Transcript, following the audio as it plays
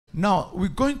Now we're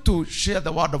going to share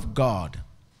the word of God.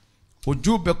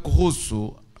 Ujumbe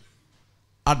kuhusu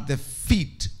at the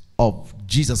feet of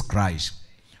Jesus Christ.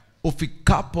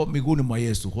 Ufikapo miguuni mwa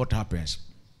Yesu, what happens?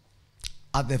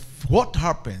 What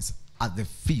happens at the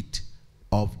feet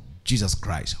of Jesus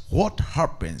Christ? What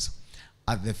happens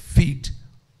at the feet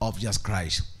of Jesus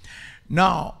Christ?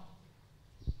 Now,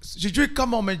 sijui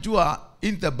kama umejua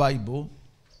in the Bible,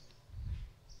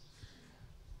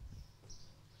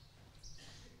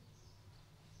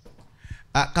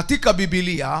 katika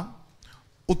Biblia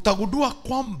utagundua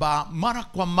kwamba mara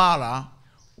kwa mara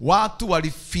watu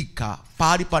walifika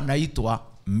pahali panaitwa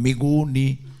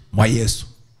miguuni mwa Yesu.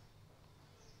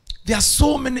 There are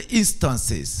so many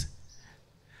instances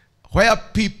where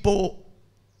people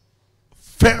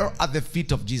fell at the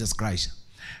feet of Jesus Christ.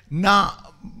 Na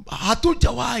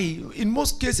hatujawahi, in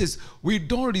most cases we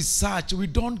don't research, we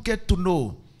don't get to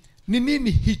know ni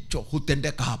nini hicho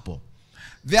hutendeka hapo.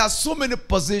 There are so many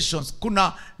positions.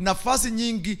 Kuna nafasi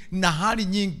nyingi na hali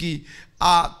nyingi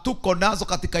tuko nazo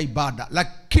katika ibada.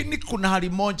 Lakini kuna hali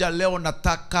moja leo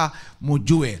nataka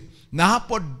mujue. Na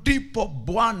hapo ndipo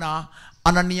Bwana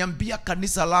ananiambia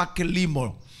kanisa lake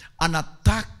limo.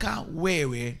 Anataka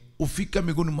wewe ufike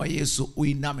miguuni mwa Yesu,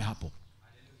 uiname hapo.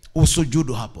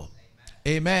 Usujudu hapo.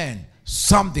 Amen.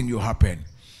 Something will happen.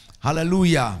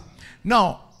 Hallelujah.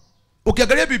 Now,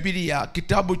 ukiangalia Biblia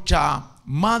kitabu cha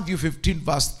Matthew 15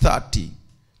 verse 30,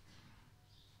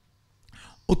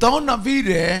 utaona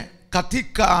vile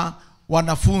katika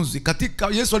wanafunzi, katika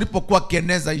Yesu alipokuwa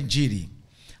akieneza injili,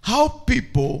 how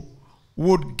people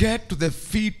would get to the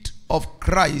feet of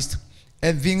Christ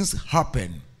and things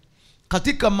happen.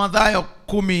 Katika Mathayo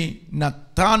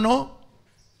 15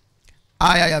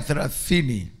 aya ya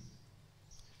 30,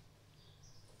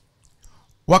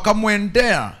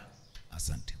 wakamwendea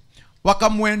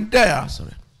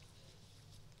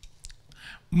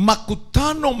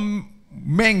makutano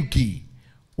mengi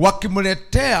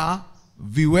wakimletea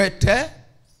viwete,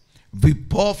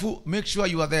 vipofu. Make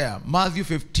sure you are there. Matthew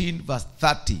 15 verse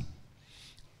 30.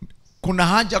 Kuna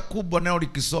haja kubwa nao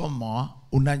likisoma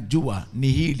unajua ni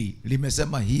hili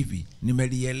limesema hivi,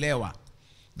 nimelielewa.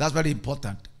 That's very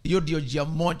important. Hiyo ndio njia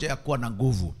moja ya kuwa na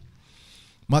nguvu.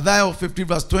 Mathayo 15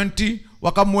 verse 20,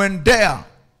 wakamwendea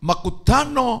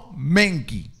makutano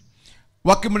mengi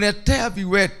wakimletea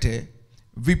viwete,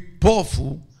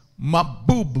 vipofu,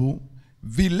 mabubu,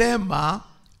 vilema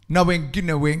na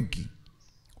wengine wengi,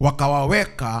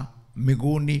 wakawaweka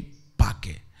miguuni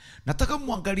pake. Nataka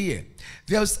muangalie,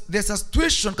 there's a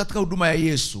situation katika huduma ya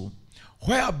Yesu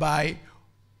whereby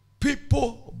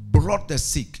people brought the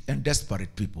sick and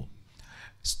desperate people.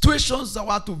 Situations za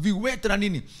watu viwete na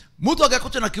nini. Mtu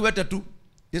akikuja na kiwete tu,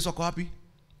 Yesu ako wapi?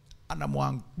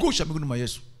 Anamwangusha miguuni mwa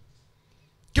Yesu.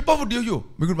 Kipofu ndio hiyo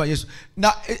miguuni mwa Yesu.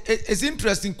 Na it's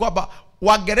interesting kwamba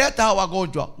wagereta hawa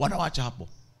wagonjwa wanawacha hapo.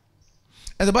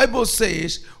 And the Bible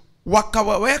says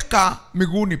wakawaweka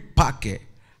miguuni pake,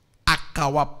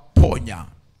 akawaponya.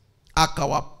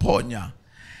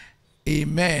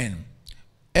 Amen.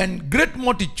 And great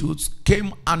multitudes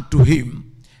came unto him,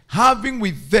 having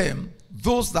with them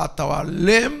those that were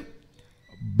lame,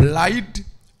 blind,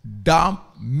 dumb,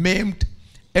 maimed,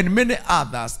 and many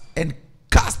others, and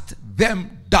cast them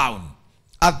down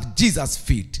at Jesus'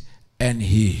 feet, and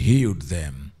he healed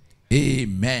them.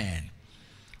 Amen.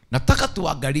 Nataka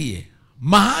tuangalie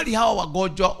mahali hawa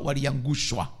wagonjwa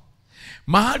waliangushwa.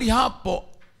 Mahali hapo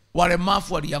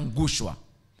walemavu waliangushwa.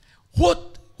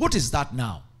 What is that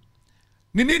now?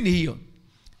 Ni nini hiyo?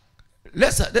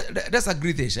 Let's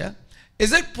agree this, eh?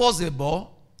 Is it possible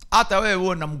hata wewe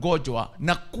uwe na mgonjwa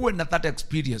na kuwe na that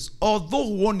experience, although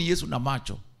huoni Yesu na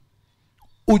macho,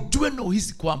 ujue na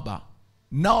uhisi kwamba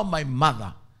now my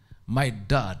mother, my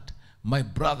dad, my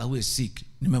brother who is sick,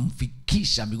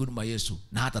 nimemfikisha miguuni mwa Yesu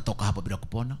na hata toka hapo bila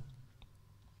kupona?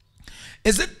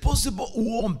 Is it possible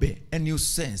uombe and you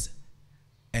sense,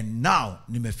 and now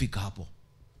nimefika hapo?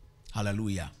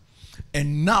 Hallelujah.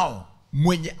 And now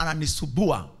mwenye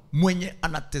ananisubua, mwenye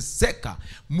anateseka,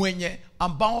 mwenye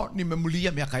ambao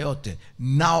nimemlia miaka yote,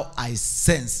 now I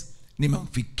sense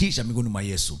nimemfikisha miguuni mwa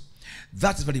Yesu.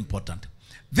 That is very important.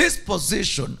 This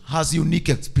position has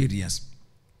unique experience.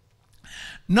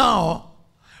 Now,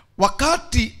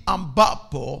 wakati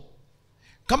ambapo,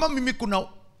 kama mimi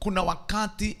kuna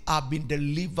wakati I've been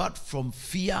delivered from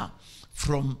fear,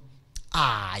 from,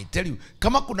 I tell you,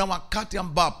 kama kuna wakati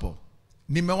ambapo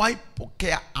nimewahi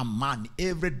pokea amani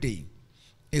every day,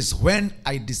 is when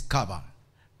I discover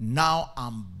now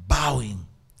I'm bowing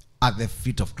at the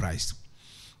feet of Christ.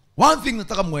 One thing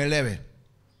nataka muelewe,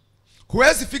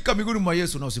 huwezi fika miguuni mwa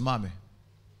Yesu na usimame.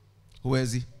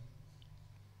 Huwezi.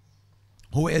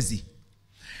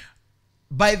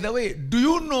 By the way, do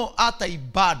you know hata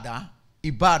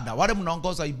ibada, wale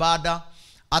mnaongoza ibada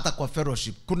hata kwa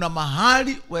fellowship, kuna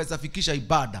mahali waweza fikisha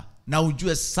ibada na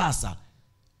ujue sasa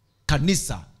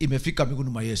kanisa imefika mbinguni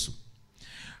mwa Yesu.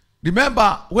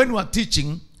 Remember when we are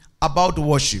teaching about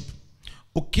worship,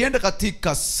 ukienda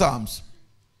katika Psalms,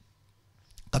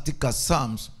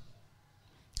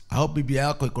 I hope Biblia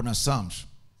yako iko na Psalms.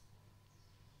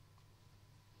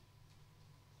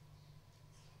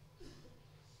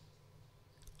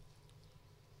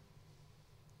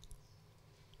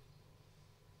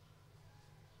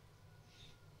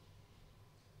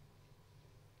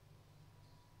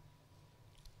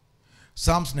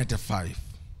 Psalms 95.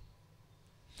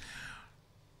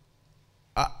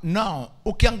 Now,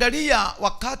 ukiangalia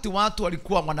wakati watu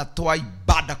walikuwa wanatoa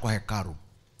ibada kwa hekalu,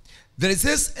 there is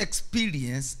this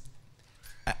experience,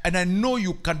 and I know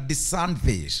you can discern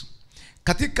this.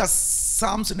 Katika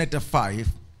Psalms 95,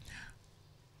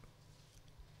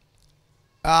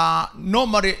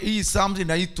 normally hii Psalms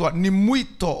inaitwa ni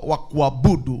mwito wa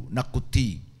kuabudu na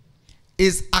kutii.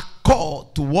 Is a call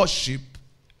to worship,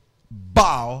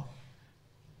 bow,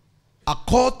 a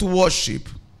call to worship,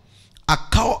 a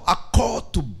call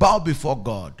to bow before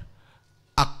God,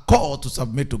 a call to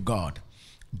submit to God.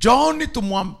 John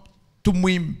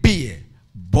tumwimbie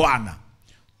Bwana,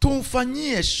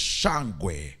 tumfanyie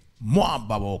shangwe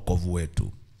mwamba wa wokovu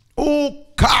wetu. Oh,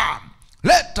 come,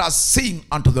 let us sing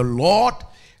unto the Lord,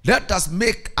 let us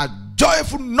make a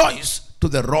joyful noise to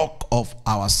the rock of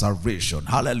our salvation.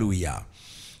 Hallelujah.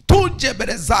 Tuje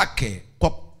mbele zake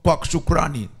kwa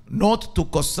shukrani. Note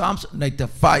tuko Psalms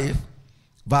 95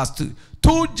 verse 2.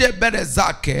 Tuje mbele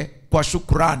zake kwa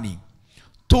shukrani,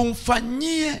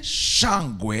 tumfanyie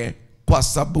shangwe kwa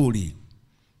saburi.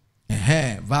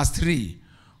 Verse 3.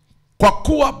 Kwa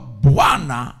kuwa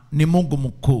Bwana ni Mungu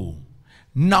mkuu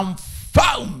na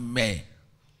mfalme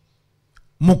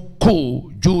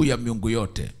mkuu juu ya miungu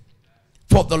yote.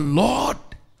 For the Lord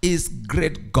is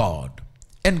great God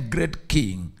and great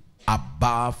King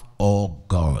above all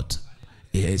gods.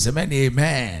 Yes, amen,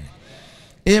 amen.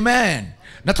 Amen.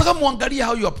 Nataka muangalia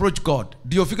how you approach God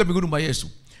ndio fika mbinguni mwa Yesu.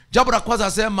 Jambo la kwanza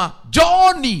asema,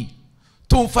 Johnny,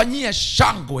 tumfanyie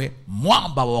shangwe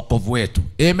mwamba wa wokovu wetu.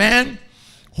 Amen.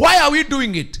 Why are we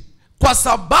doing it? Kwa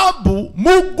sababu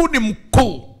Mungu ni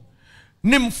mkuu,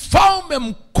 ni mfalme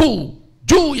mkuu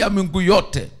juu ya miungu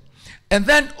yote. And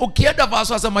then ukienda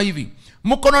verse asema hivi,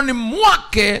 mkononi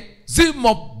mwake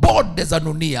zimo bonde za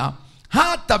dunia,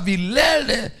 hata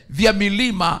vilele vya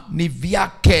milima ni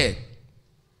vyake.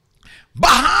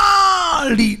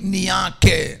 Bahari ni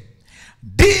yake,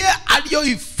 ndiye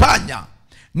aliyoifanya,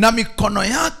 na mikono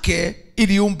yake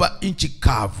iliumba nchi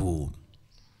kavu.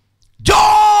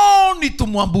 John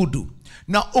tumwabudu.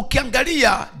 Na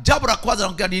ukiangalia jambo la kwanza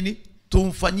anaongea nini?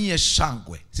 Tumfanyie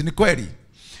shangwe. Si ni kweli?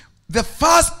 The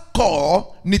first call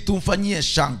ni tumfanyie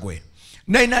shangwe.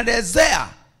 Na inaelezea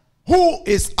who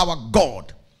is our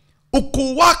God.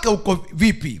 Ukuu wake uko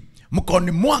vipi?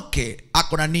 Mkononi mwake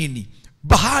ako na nini?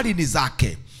 Bahari ni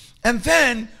zake. And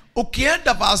then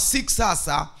ukienda verse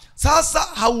 6 sasa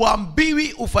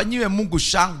hauambiwi ufanyiwe Mungu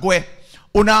shangwe.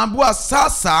 Unaambiwa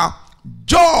sasa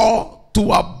njoo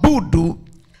tuabudu,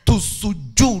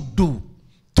 tusujudu,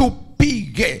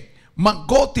 tupige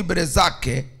magoti mbele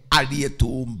zake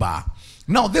aliyetuumba.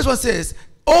 Now this one says,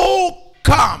 oh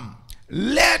come,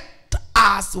 let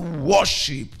us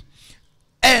worship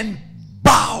and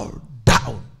bow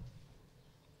down.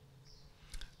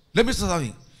 Let me say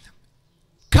something.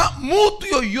 Mtu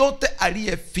yoyote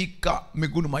aliyefika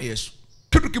miguuni mwa Yesu,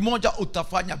 kitu kimoja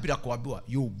utafanya bila kuambiwa,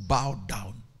 you bow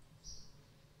down.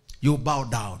 You bow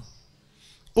down.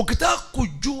 Ukitaka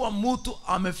kujua mtu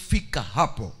amefika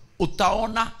hapo,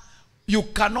 utaona you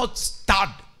cannot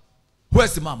stand.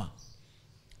 Huwezi simama.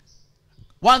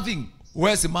 One thing,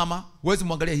 huwezi simama, huwezi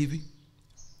mwangalia hivi.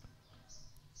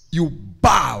 You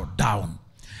bow down.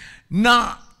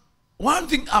 Na one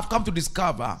thing I've come to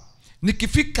discover,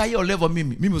 nikifika hiyo level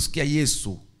mimi usikia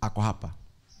Yesu ako hapa.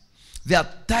 There are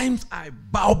times I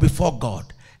bow before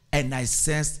God and I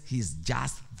sense he's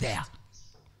just there.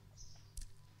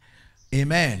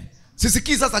 Amen.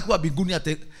 Sisikii sasa kwa mbinguni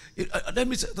ate. Let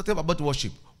me talk about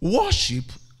worship.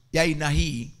 Worship ya aina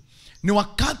hii ni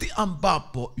wakati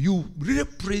ambapo you really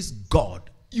praise God.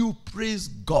 You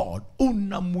praise God.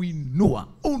 Unamuinua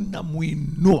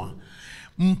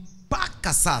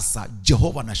mpaka sasa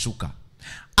Jehova anashuka.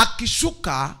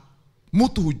 Akishuka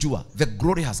mtu hujua the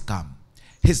glory has come,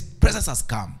 his presence has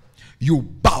come. You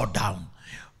bow down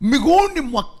miguuni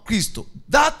mwa Kristo.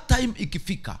 That time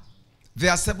ikifika,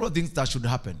 there are several things that should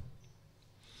happen.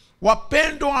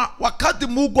 Wapendwa, wakati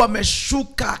Mungu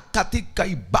ameshuka katika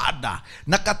ibada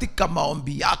na katika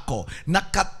maombi yako na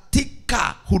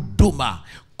katika huduma,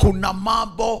 kuna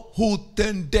mambo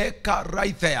hutendeka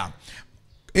right there.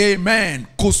 Amen.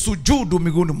 Kusujudu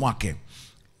miguuni mwake.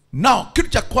 Now, kitu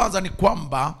cha kwanza ni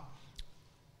kwamba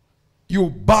you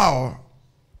bow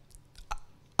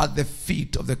at the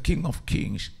feet of the King of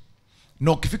Kings.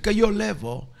 No, ukifika hiyo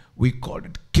level, we call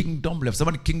it kingdom level.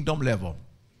 Sema ni kingdom level.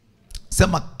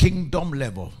 Sema kingdom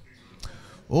level.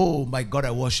 Oh my God,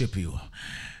 I worship you.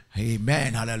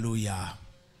 Amen. Hallelujah.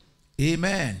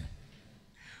 Amen.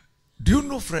 Do you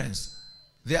know, friends,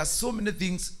 there are so many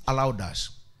things allowed us.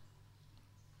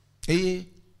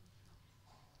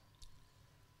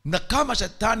 Na kama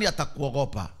shetani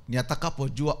atakuogopa ni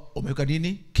atakapojua umeweka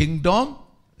nini? Kingdom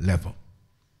level.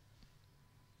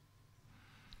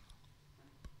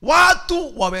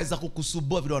 Watu waweza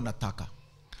kukusubua vile wanataka,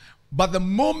 but the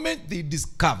moment they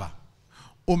discover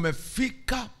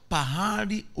umefika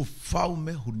pahali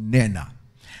ufalme hunena,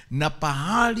 na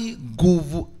pahali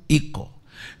nguvu iko,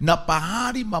 na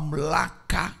pahali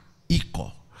mamlaka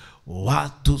iko,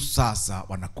 watu sasa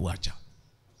wanakuacha.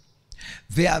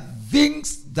 There are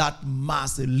things that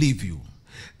must leave you.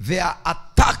 There are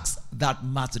attacks that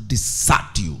must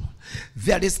desert you.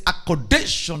 There is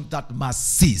accommodation that must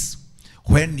cease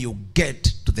when you get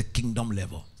to the kingdom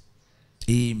level.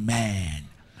 Amen.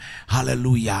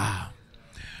 Hallelujah.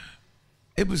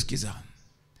 Hebu sikiza.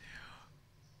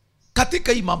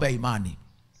 Katika hii mambo ya imani,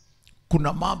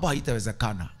 kuna mambo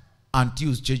haitawezekana until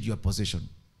you change your position.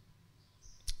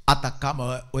 Hata kama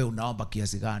wewe unaomba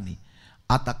kiasi gani,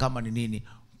 hata kama ni nini,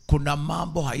 kuna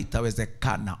mambo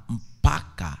haitawezekana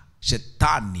mpaka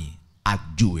shetani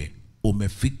ajue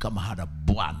umefika mahali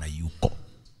Bwana yuko.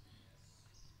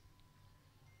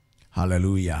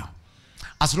 Hallelujah.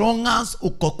 As long as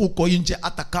uko nje,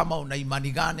 hata kama una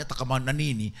imani gani, hata kama una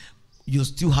nini, you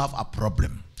still have a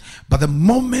problem. But the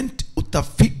moment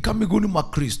utafika miguuni mwa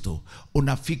Kristo,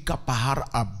 unafika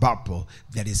pahara ambapo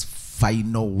there is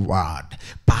final word.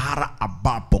 Pahara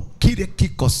ambapo kile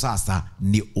kiko sasa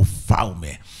ni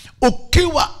ufalme.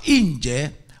 Ukiwa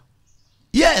nje,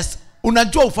 yes,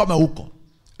 unajua ufalme huko,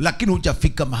 lakini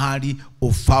hujafika mahali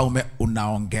ufalme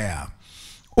unaongea.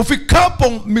 Ufikapo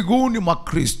miguuni mwa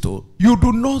Kristo, you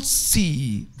do not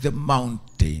see the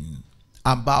mountain.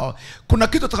 Ambao kuna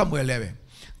kitu nataka muelewe.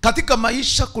 Katika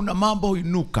maisha kuna mambo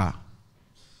huinuka,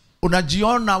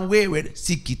 unajiona wewe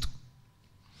si kitu.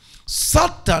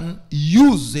 Satan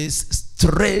uses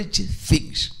strange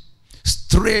things,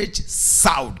 strange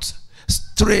sounds,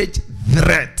 strange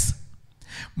threats.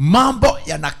 Mambo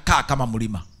yanakaa kama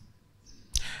mlima.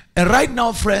 And right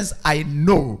now, friends, I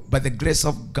know by the grace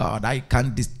of God I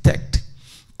can detect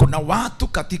kuna watu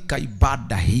katika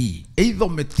ibada hii, either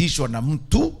umetishwa na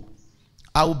mtu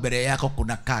au mbele yako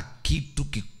kunakaa kitu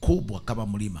kikubwa kama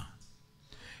mlima,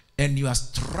 and you are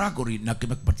struggling na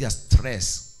kimekupatia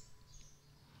stress.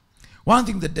 One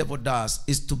thing the devil does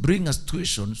is to bring a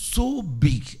situation so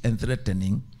big and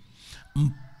threatening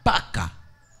mpaka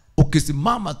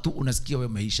ukisimama tu unasikia wewe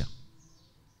maisha.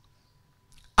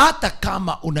 Hata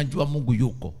kama unajua Mungu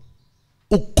yuko,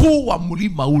 ukuu wa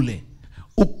mlima ule,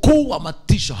 ukuu wa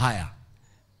matisho haya,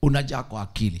 unajaa kwa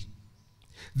akili.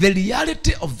 The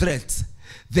reality of threats,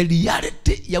 the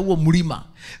reality ya huo mlima,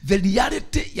 the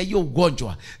reality ya hiyo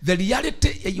ugonjwa, the reality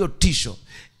ya hiyo tisho,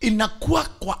 inakuwa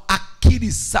kwa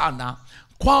akili sana,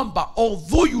 kwamba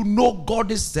although you know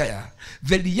God is there,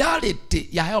 the reality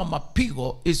ya hayo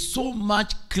mapigo is so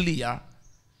much clear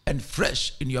and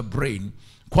fresh in your brain,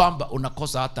 kwamba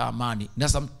unakosa hata amani, na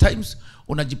sometimes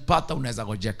unajipata unaweza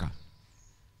gojeka.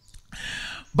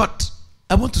 But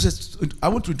I want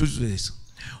to introduce this.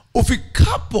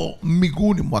 Ufikapo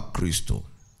miguuni mwa Kristo,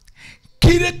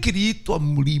 kile kiliitwa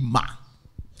mlima,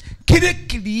 kile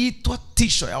kiliitwa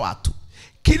tisho ya watu,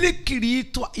 kile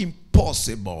kiliitwa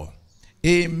impossible,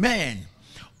 amen,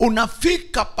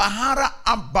 unafika pahara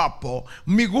ambapo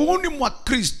miguuni mwa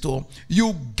Kristo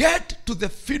you get to the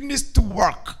finished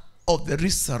work of the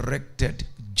resurrected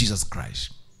Jesus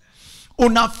Christ.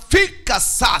 Unafika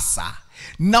sasa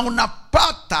na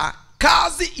unapata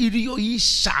kazi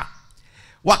iliyoisha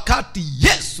wakati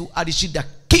Yesu alishinda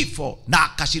kifo na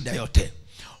akashinda yote.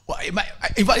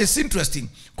 It's interesting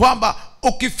kwamba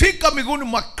ukifika miguuni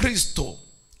mwa Kristo,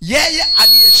 yeye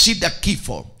aliyeshinda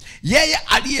kifo, yeye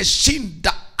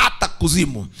aliyeshinda hata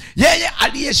kuzimu, yeye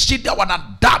aliyeshinda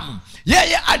wanadamu,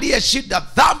 yeye aliyeshinda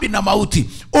dhambi na mauti,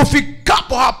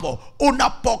 ufikapo hapo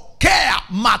unapokea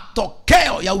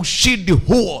matokeo ya ushindi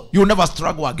huo. You never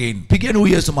struggle again. Pigeni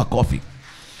huyu Yesu makofi.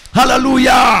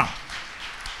 Hallelujah.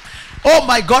 Oh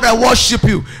my God, I worship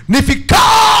you.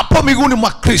 Nifikapo miguuni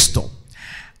mwa Kristo,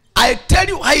 I tell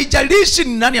you, haijalishi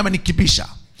ni nani amenikibisha,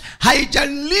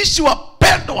 haijalishi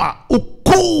wapendwa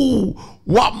ukuu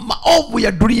wa maovu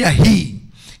ya dunia hii,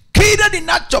 kile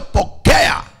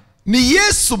ninachopokea ni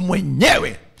Yesu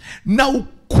mwenyewe na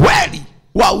ukweli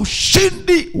wa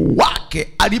ushindi wake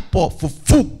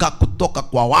alipofufuka kutoka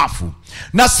kwa wafu.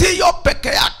 Na siyo peke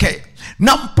yake,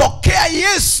 nampokea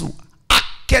Yesu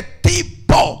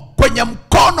aketipo kwenye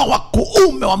mkono wa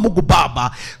kuume wa Mungu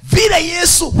Baba. Vile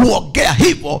Yesu huongea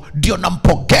hivyo, ndio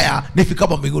nampokea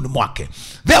nifikapo mbinguni mwake.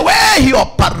 The way he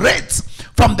operates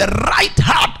from the right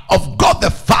hand of God the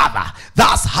Father,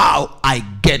 that's how I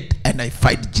get and I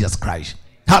find Jesus Christ.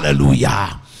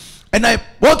 Hallelujah. And I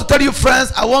want to tell you,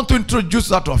 friends, I want to introduce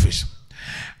that office.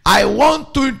 I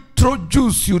want to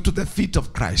introduce you to the feet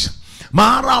of Christ.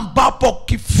 Mahali ambapo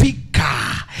kifika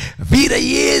vile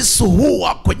Yesu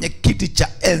huwa kwenye kiti cha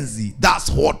enzi, that's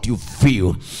what you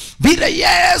feel. Vile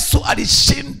Yesu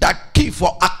alishinda kifo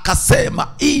akasema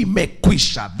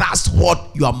imekwisha, that's what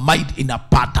your mind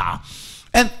inapata.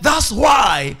 And that's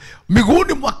why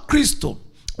miguuni mwa Kristo,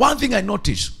 one thing I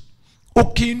notice,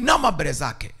 ukiinama mbele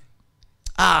zake,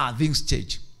 things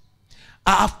change.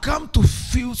 I have come to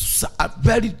feel a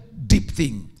very deep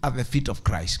thing at the feet of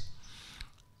Christ.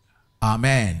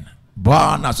 Amen.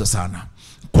 Bwana sana.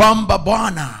 Kwamba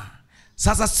Bwana,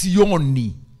 sasa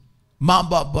sioni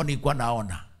mambo ambayo nilikuwa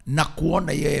naona, na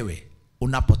kuona yewe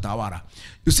unapotawala.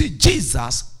 You see,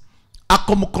 Jesus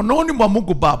ako mkononi mwa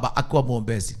Mungu Baba akiwa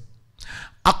mwombezi.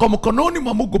 Ako mkononi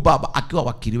mwa Mungu Baba akiwa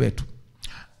wakili wetu.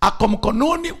 Ako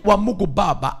mkononi wa Mungu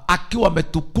Baba akiwa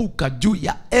ametukuka juu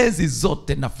ya enzi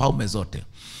zote na falme zote.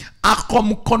 Ako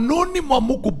mkononi mwa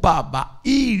Mungu Baba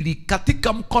ili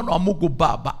katika mkono wa Mungu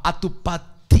Baba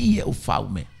atupatie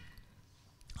ufalme.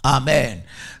 Amen.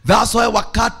 That's why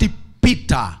wakati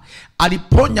Peter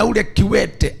aliponya ule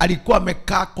kiwete, alikuwa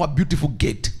amekaa kwa beautiful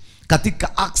gate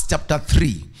katika Acts chapter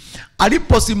 3.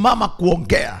 Aliposimama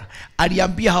kuongea,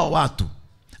 aliambia hao watu,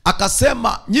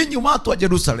 akasema, nyinyi watu wa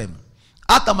Yerusalemu,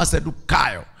 hata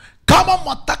Masedukayo, kama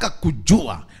mwataka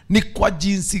kujua ni kwa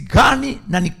jinsi gani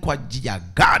na ni kwa njia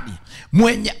gani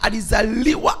mwenye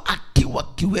alizaliwa akiwa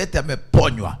kiwete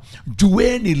ameponywa,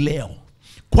 jueni leo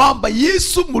kwamba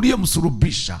Yesu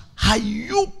mliyemsulubisha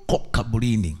hayuko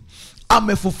kaburini,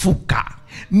 amefufuka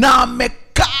na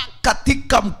amekaa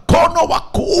katika mkono wa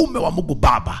kuume wa Mungu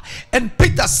Baba. And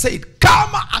Peter said,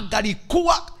 kama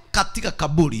angalikuwa katika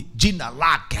kaburi, jina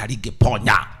lake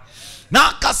haligeponya. Na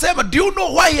akasema, do you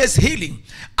know why he is healing?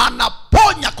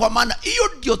 Anaponya kwa maana hiyo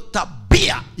ndio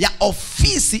tabia ya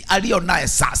ofisi aliyo naye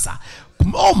sasa.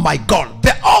 Oh my God,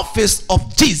 the office of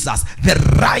Jesus, the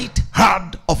right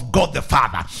hand of God the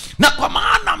Father. Na kwa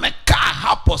maana amekaa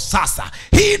hapo sasa,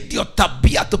 hii ndio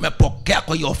tabia tumepokea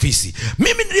kwa hiyo ofisi.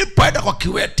 Mimi nilipoenda kwa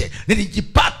kiwete,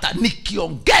 nilijipata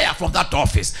nikiongea from that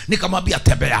office. Nikamwambia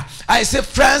tembea. I say,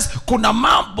 friends, kuna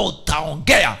mambo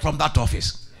utaongea from that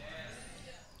office.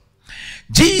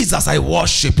 Jesus, I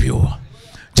worship you.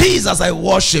 Jesus, I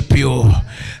worship you.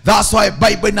 That's why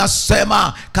Bible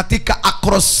inasema katika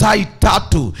Akolosai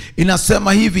 3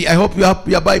 inasema hivi. I hope you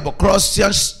have your Bible.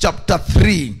 Colossians chapter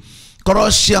 3.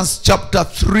 Colossians chapter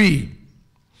 3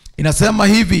 inasema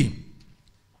hivi.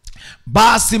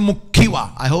 Basi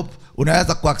mkiwa, I hope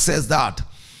unaweza kuaccess that.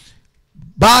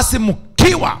 Basi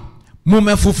mkiwa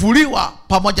mumefufuliwa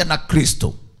pamoja na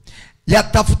Kristo,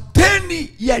 yatafuteni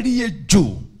yaliye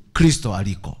juu Kristo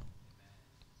aliko.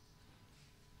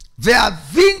 There are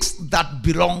things that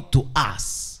belong to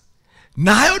us.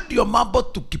 Na hayo ndio mambo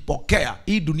tukipokea,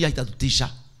 hii dunia itatutisha.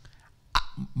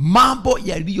 Mambo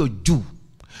yaliyo juu,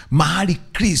 mahali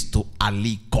Kristo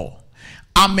aliko.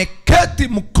 Ameketi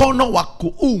mkono wa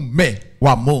kuume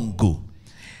wa Mungu.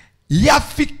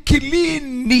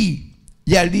 Yafikirini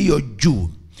yaliyo juu.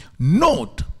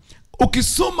 Note,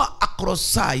 ukisoma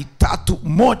Akolosai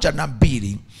 3:1 na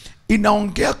 2,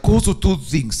 inaongea kuhusu two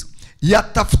things.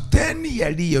 Yatafuteni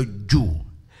yaliyo juu.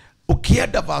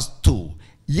 Ukienda verse 2,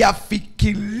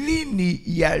 yafikirini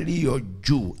yaliyo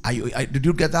juu. Did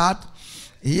you get that?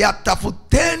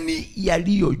 Yatafuteni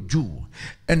yaliyo juu.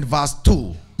 And verse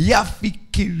 2,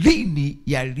 yafikirini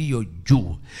yaliyo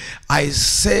juu. I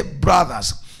say,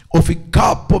 brothers,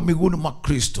 ufikapo miguuni mwa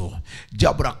Kristo,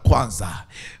 jambo la kwanza,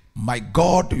 my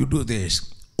God, you do this,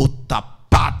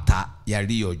 utapata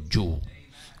yaliyo juu.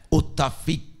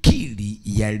 Utafikiri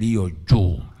yaliyo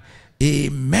juu.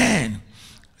 Amen.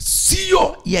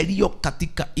 Sio yaliyo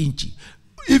katika inchi.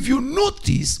 If you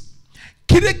notice,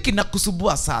 kile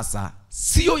kinakusumbua sasa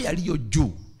sio yaliyo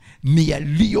juu, ni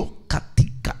yaliyo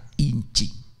katika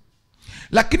inchi.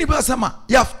 Lakini Biblia inasema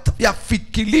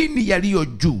yafikirini yaliyo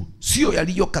juu, sio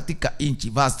yaliyo katika nchi.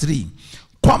 Verse 3,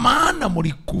 kwa maana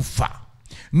mlikufa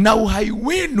na uhai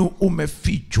wenu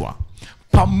umefichwa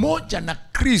pamoja na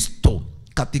Kristo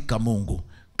katika Mungu.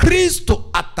 Kristo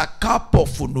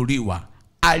atakapofunuliwa,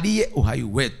 aliye uhai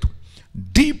wetu,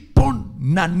 ndipo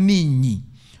na ninyi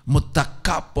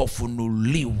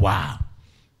mtakapofunuliwa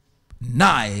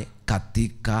naye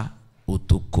katika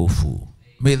utukufu.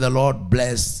 May the Lord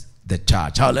bless the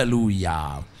church.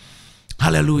 Hallelujah.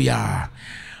 Hallelujah.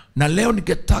 Na leo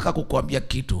ningetaka kukuambia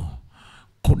kitu.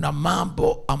 Kuna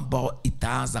mambo ambao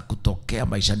itaanza kutokea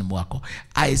maishani mwako.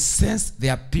 I sense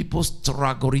there are people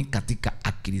struggling katika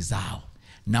akili zao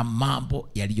na mambo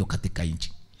yaliyo katika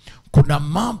nchi. Kuna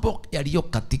mambo yaliyo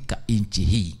katika nchi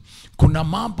hii. Kuna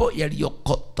mambo yaliyo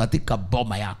katika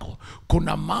boma yako.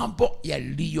 Kuna mambo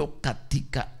yaliyo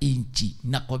katika nchi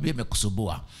na kwa vile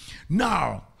imekusumbua.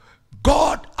 Now,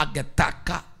 God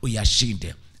angetaka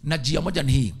uyashinde. Na njia moja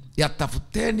ni hii: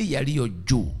 yatafuteni yaliyo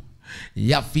juu,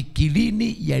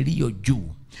 yafikirini yaliyo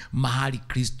juu, mahali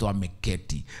Kristo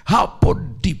ameketi. Hapo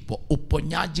ndipo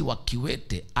uponyaji wa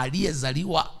kiwete,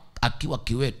 aliyezaliwa akiwa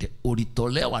kiwete,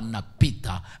 ulitolewa na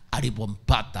Peter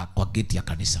alipompata kwa geti ya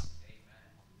kanisa.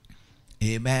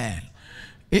 Amen.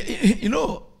 You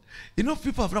know,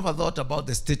 people have never thought about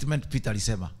the statement Peter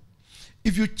alisema.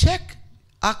 If you check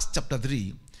Acts chapter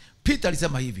 3, Peter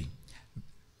alisema hivi.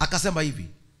 Akasema hivi,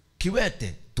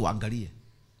 kiwete tuangalie.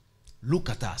 Look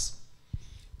at us.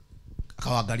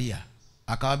 Akawaangalia.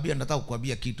 Akawaambia, nataka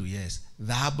kukuambia kitu. Yes,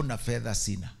 dhahabu na fedha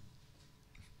sina.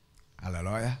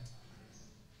 Hallelujah.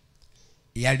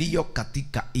 Yaliyo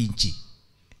katika nchi.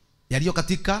 Yaliyo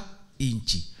katika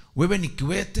nchi. Wewe ni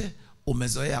kiwete,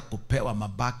 umezoea kupewa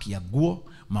mabaki ya nguo,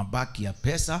 mabaki ya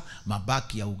pesa,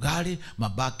 mabaki ya ugali,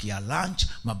 mabaki ya lunch,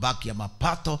 mabaki ya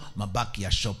mapato, mabaki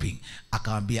ya shopping.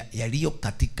 Akamwambia, yaliyo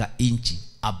katika nchi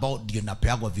about ndio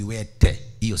napeagwa viwete,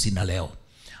 hiyo sina leo.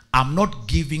 I'm not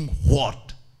giving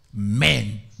what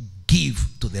men give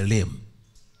to the lame.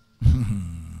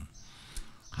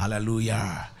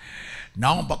 Hallelujah.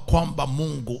 Naomba kwamba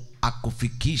Mungu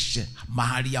akufikishe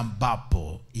mahali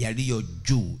ambapo yaliyo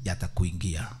juu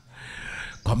yatakuingia.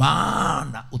 Kwa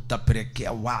maana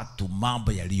utapelekea watu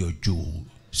mambo yaliyo juu,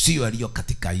 sio yaliyo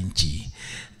katika nchi.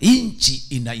 Nchi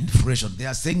ina inflation. They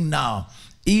are saying now,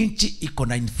 nchi iko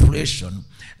na inflation.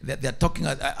 They are talking,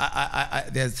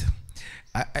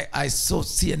 I saw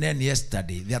CNN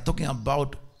yesterday. They are talking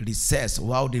about recess,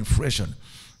 world inflation.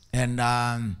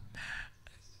 And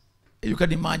you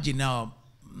can imagine now,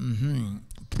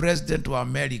 President wa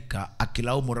America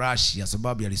akilaumu Russia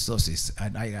sababu ya resources.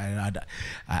 And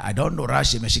I don't know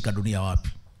Russia imeshika dunia wapi.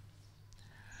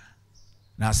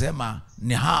 Nasema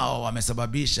ni hao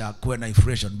wamesababisha kuwe na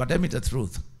inflation. But let me tell the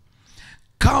truth.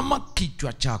 Kama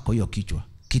kichwa chako, hiyo kichwa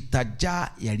kitajaa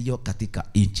yaliyo katika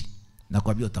nchi, na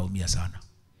kwa hiyo utaumia sana.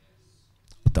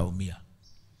 Utaumia.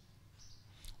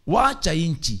 Wacha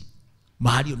nchi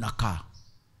mahali unakaa,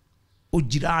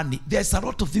 ujirani. There's a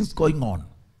lot of things going on.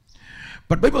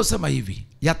 But Bible husema hivi,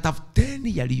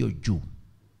 yatafuteni yaliyo juu.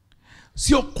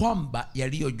 Sio kwamba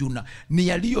yaliyo juu, ni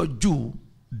yaliyo juu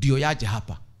ndio yaje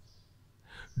hapa.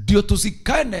 Ndio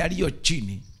tusikae na yaliyo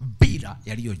chini bila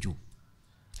yaliyo juu.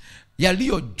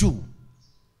 Yaliyo juu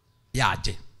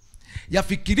yaje.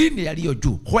 Yafikirini yaliyo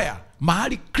juu. Where?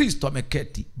 Mahali Kristo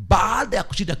ameketi baada ya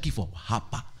kushinda kifo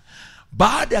hapa.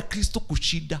 Baada ya Kristo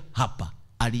kushinda hapa,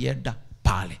 alienda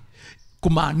pale.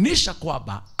 Kumaanisha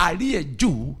kwamba aliye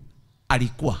juu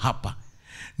alikuwa hapa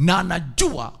na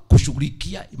anajua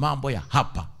kushughulikia mambo ya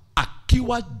hapa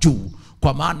akiwa juu,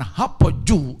 kwa maana hapo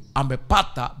juu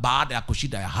amepata baada ya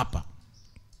kushinda ya hapa.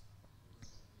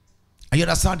 Are you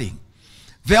understanding?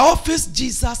 The office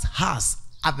Jesus has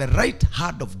at the right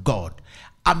hand of God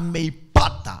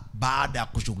ameipata baada ya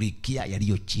kushughulikia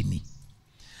yaliyo chini.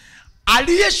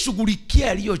 Aliyeshughulikia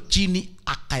yaliyo chini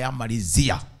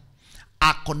akayamalizia,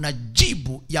 ako na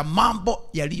jibu ya mambo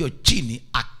yaliyo chini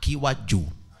akiwa juu.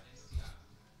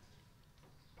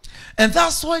 And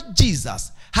that's why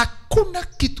Jesus, hakuna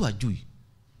kitu ajui.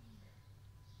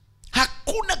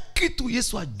 Hakuna kitu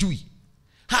Yesu ajui.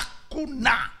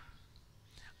 Hakuna.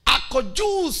 Ako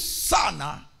juu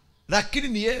sana, lakini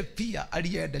ni yeye pia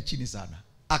aliyeenda chini sana.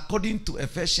 According to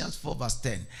Ephesians 4 verse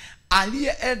 10.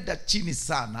 Aliyeenda chini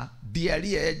sana ndiye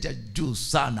aliyeenda juu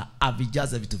sana,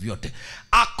 avijaze vitu vyote.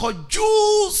 Ako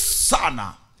juu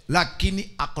sana,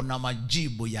 lakini ako na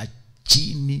majibu ya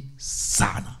chini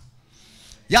sana.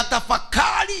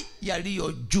 Yatafakari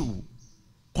yaliyo juu,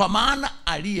 kwa maana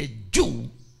aliye juu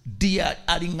ndiye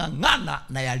aling'ang'ana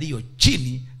na yaliyo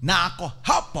chini, na ako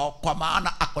hapo kwa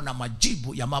maana ako na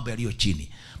majibu ya mambo yaliyo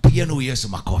chini. Pigieni Yesu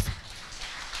makofi.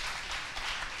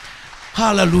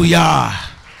 Hallelujah.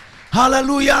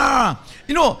 Hallelujah.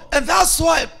 You know, and that's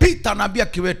why Peter anambia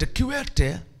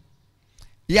kiwete,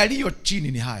 yaliyo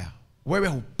chini ni haya. Wewe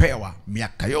hupewa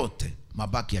miaka yote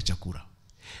mabaki ya chakula.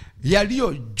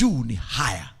 Yaliyo juu ni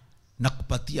haya, na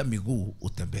kupatia miguu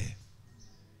utembee.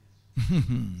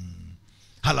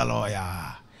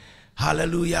 Hallelujah.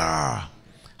 Hallelujah.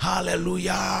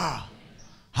 Hallelujah.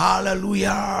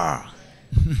 Hallelujah.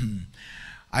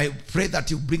 I pray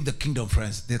that you bring the kingdom,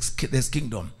 friends. This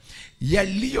kingdom.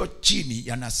 Yaliyo chini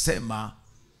yanasema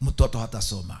mtoto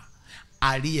hatasoma.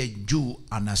 Aliye juu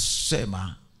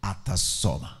anasema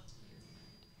atasoma.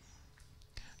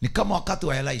 Ni kama wakati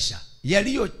wa Elisha.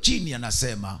 Yaliyo chini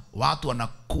yanasema watu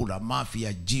wanakula mafi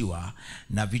ya jiwa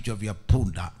na vichwa vya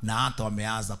punda, na hata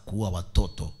wameanza kuua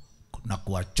watoto na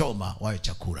kuwachoma wawe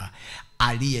chakula.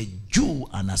 Aliye juu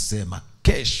anasema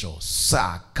kesho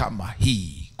saa kama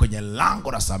hii kwenye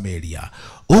lango la Samaria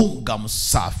unga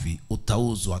msafi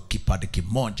utauzwa kipande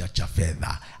kimoja cha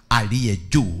fedha. Aliye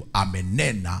juu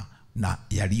amenena na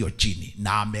yaliyo chini,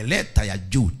 na ameleta ya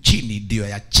juu chini, ndio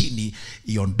ya chini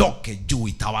iondoke juu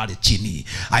itawale chini.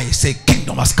 I say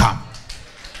kingdom must come.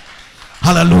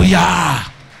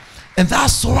 Hallelujah. And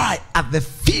that's why at the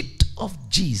feet of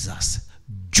Jesus,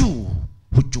 juu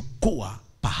huchukua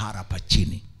pahara pa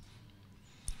chini.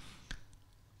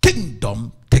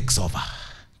 Kingdom takes over.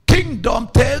 Kingdom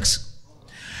takes.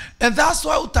 And that's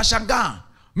why utashangaa.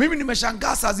 Mimi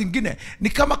nimeshangaa saa zingine ni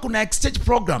kama kuna exchange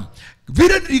program.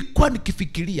 Vile nilikuwa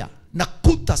nikifikiria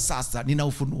nakuta sasa nina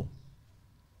ufunuo.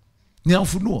 Nina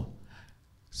ufunuo.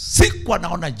 Sikuwa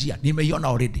naona njia, nimeiona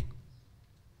already.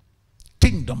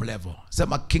 Kingdom level.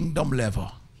 Sema kingdom level.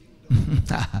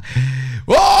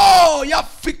 Oh,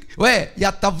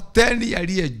 yatafuteni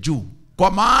yaliye juu.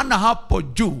 Kwa maana hapo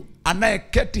juu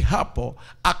anayeketi hapo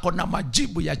ako na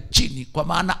majibu ya chini, kwa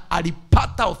maana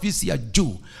alipata ofisi ya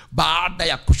juu baada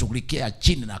ya kushughulikia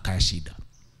chini na kayashida.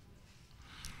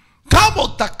 Kama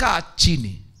utakaa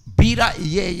chini bila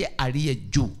yeye aliye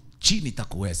juu, chini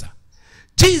itakuweza.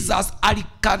 Jesus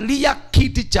alikalia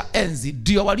kiti cha enzi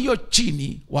ndio walio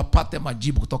chini wapate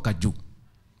majibu kutoka juu.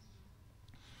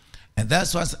 And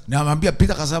that's why namwambia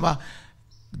Peter kasema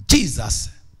Jesus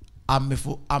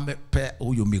amepe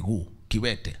huyu miguu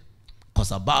kiwete kwa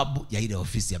sababu ya ile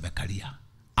ofisi amekalia.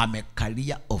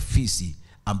 Amekalia ofisi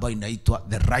ambayo inaitwa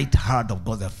the right hand of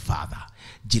God the Father.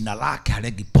 Jina lake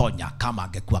haligiponya kama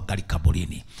angekuwa gali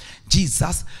kaburini.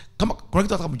 Jesus, kama kuna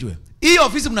kitu nataka mjue. Hii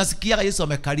ofisi mnasikia Yesu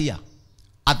amekalia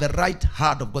at the right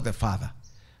hand of God the Father.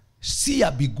 Si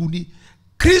ya biguni.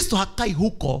 Kristo hakai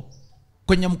huko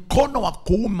kwenye mkono wa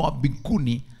kuume wa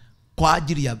binguni kwa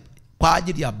ajili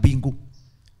ya bingu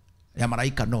ya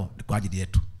malaika, no, ni kwa ajili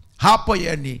yetu. Hapo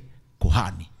yeye ni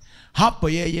kuhani, hapo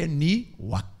yeye ni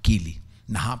wakili,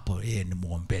 na hapo yeye ni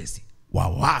muombezi wa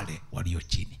wale walio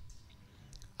chini.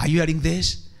 Are you hearing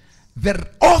this? The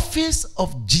office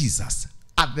of Jesus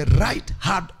at the right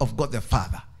hand of God the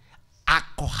Father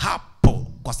ako hapo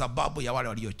kwa sababu ya wale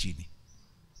walio chini.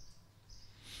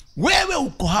 Wewe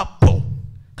uko hapo.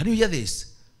 Can you hear this?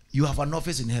 You have an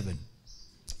office in heaven.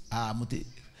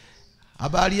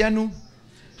 Habari yenu?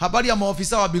 Habari ya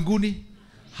maofisa wa binguni?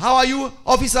 How are you,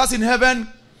 officers in heaven?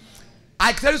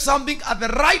 I tell you something, at the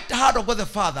right hand of God the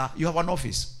Father, you have an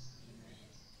office.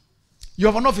 You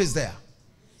have an office there.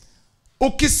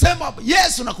 Ukisema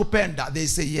Yesu nakupenda, they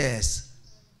say yes.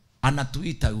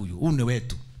 Anatuita huyu, une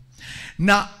wetu.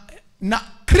 Na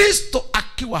Kristo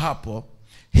akiwa hapo,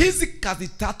 hizi kazi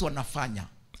tatu anafanya.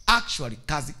 Actually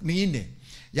kazi ni 4.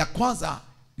 Ya kwanza,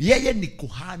 yeye ni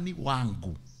kuhani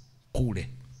wangu kule.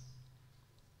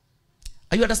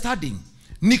 Are you understanding?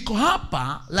 Niko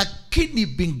hapa lakini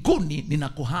binguni nina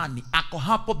kuhani ako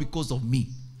hapo because of me.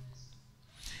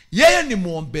 Yeye ni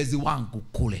muombezi wangu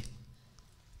kule.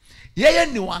 Yeye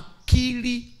ni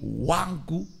wakili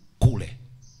wangu kule.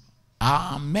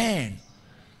 Amen.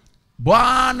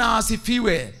 Bwana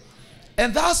asifiwe.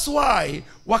 And that's why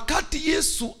wakati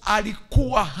Yesu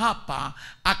alikuwa hapa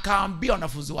akaambia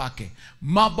wanafunzi wake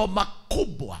mambo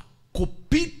makubwa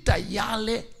kupita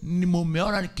yale ni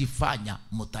mumeona nikifanya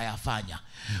mtayafanya.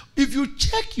 If you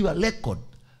check your record,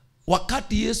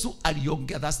 wakati Yesu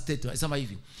aliongea that statement alisema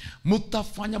hivi,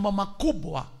 mtafanya mambo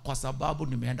makubwa kwa sababu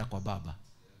nimeenda kwa Baba.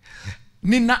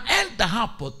 Ninaenda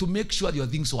hapo to make sure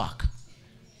your things work.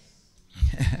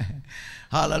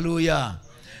 Hallelujah.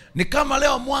 Ni kama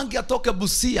leo Mwangi atoke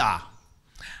Busia,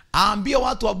 aambie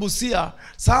watu wa Busia,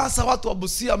 sasa watu wa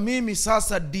Busia mimi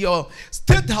sasa ndio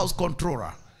State House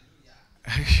Controller.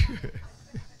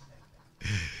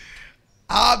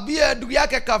 Aambie ndugu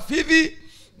yake Kafivi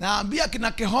na aambie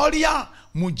kina Kehoria,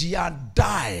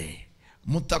 mjiandae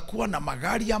mtakuwa na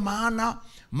magari ya maana,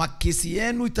 makesi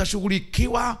yenu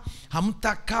itashughulikiwa,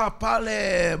 hamtakaa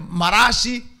pale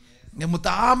marashi,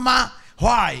 mtahama.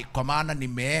 Why? Kwa maana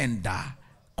nimeenda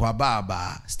kwa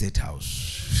baba State House.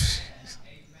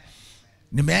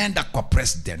 Nimeenda kwa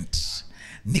president.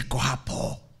 Niko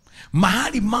hapo.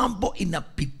 Mahali mambo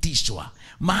inapitishwa,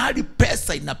 mahali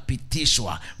pesa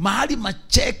inapitishwa, mahali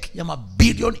macheki ya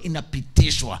mabilioni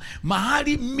inapitishwa,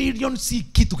 mahali milioni si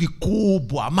kitu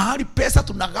kikubwa, mahali pesa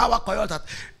tunagawa kwa yote,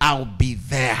 I'll be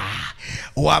there.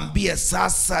 Waambie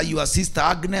sasa your sister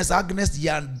Agnes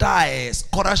jiandae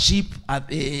scholarship,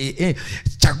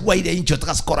 chagua ile nchi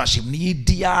unataka scholarship, ni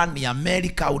India, ni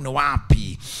America, au ni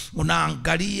wapi.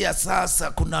 Unaangalia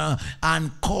sasa kuna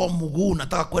Ancom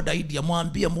unataka kwenda India,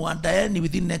 mwambie muandaeni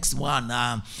within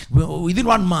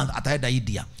 1 month ataenda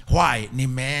India. Why?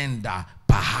 Nimeenda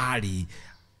pahali.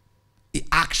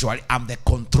 Actually I'm the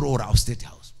controller of State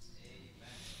House.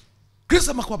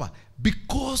 Kristo makwaba,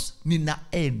 because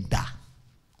ninaenda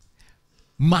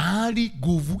mahali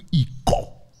nguvu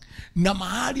iko na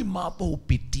mahali mambo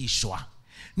hupitishwa,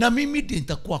 na mimi ndiye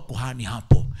nitakuwa kuhani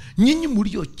hapo. Nyinyi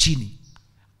mlio chini,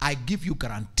 I give you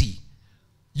guarantee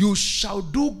you shall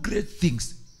do great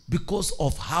things because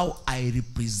of how I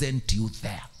represent you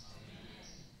there.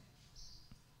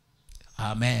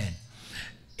 Amen.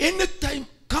 Anytime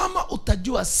kama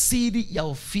utajua siri ya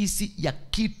ofisi ya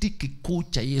kiti kikuu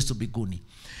cha Yesu mbinguni,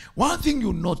 one thing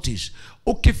you notice,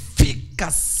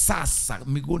 ukifika sasa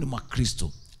miguuni mwa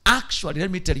Kristo, actually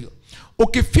let me tell you,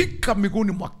 ukifika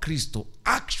miguuni mwa Kristo,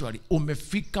 actually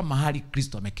umefika mahali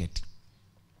Kristo ameketi.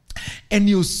 And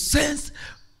you sense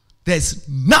there's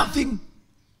nothing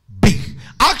big.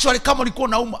 Actually kama ulikuwa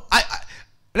unaumwa,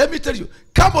 let me tell you,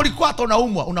 kama ulikuwa hata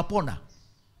unaumwa unapona.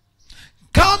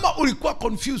 Kama ulikuwa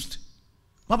confused,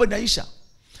 mambo inaisha.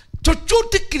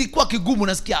 Chochote kilikuwa kigumu,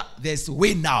 nasikia there's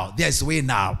way now, there's way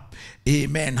now.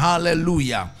 Amen,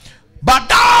 hallelujah.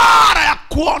 Badala ya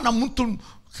kuona mtu,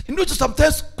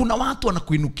 sometimes kuna watu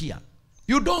wanakuinukia,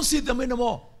 you don't see them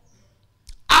anymore.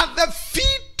 At the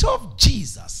feet of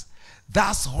Jesus,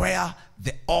 that's where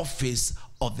the office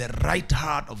of the right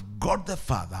hand of God the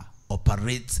Father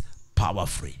operates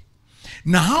powerfully.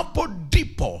 Na hapo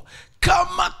ndipo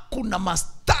kama kuna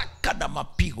mastaka na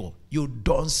mapigo, you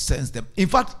don't sense them. In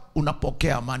fact,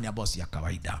 unapokea amani ya bosi ya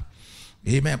kawaida.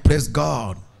 Amen, praise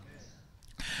God.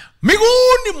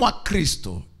 Miguuni mwa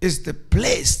Kristo is the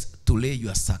place to lay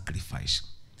your sacrifice.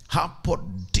 Hapo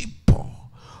ndipo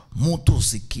mtu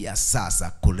usikia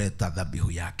sasa kuleta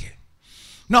dhabihu yake.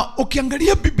 Na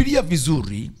ukiangalia Biblia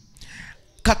vizuri,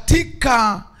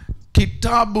 katika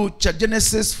kitabu cha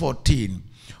Genesis 14,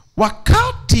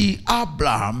 wakati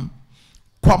Abraham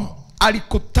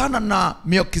alikutana na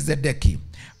Melkizedeki,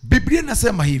 Biblia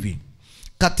inasema hivi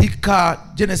katika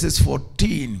Genesis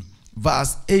 14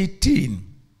 verse 18.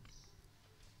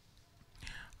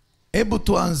 Hebu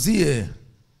tuanzie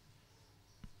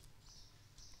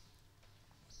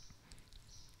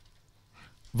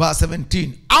verse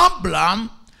 17. Abraham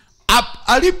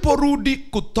aliporudi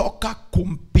kutoka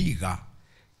kumpiga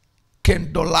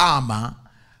Kedorlaoma,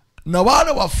 na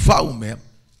wale wafalme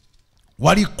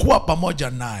walikuwa pamoja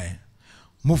naye,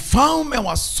 mfalme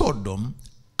wa Sodom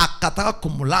akataka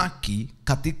kumlaki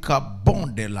katika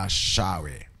bonde la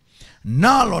Shawe,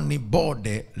 nalo ni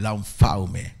bonde la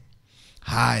mfalme.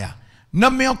 Haya, na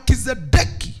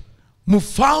Melkizedeki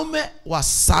mfalme wa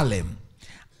Salem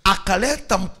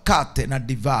akaleta mkate na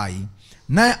divai,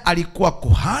 naye alikuwa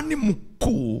kuhani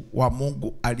mkuu wa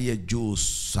Mungu aliye juu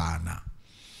sana.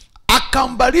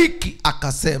 Akambariki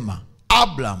akasema,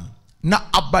 Abraham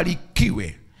na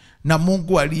abarikiwe na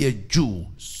Mungu aliye juu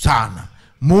sana,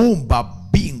 muumba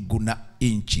mbingu na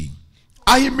nchi.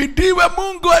 Ahimidiwe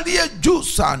Mungu aliye juu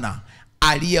sana,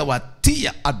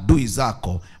 aliyewatia adui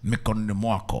zako mikononi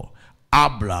mwako.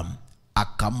 Abraham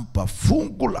akampa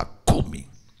fungu la 10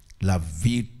 la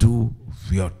vitu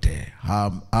vyote.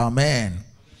 Amen,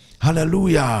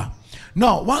 hallelujah.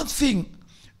 Now one thing,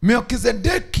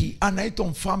 Melkizedeki anaitwa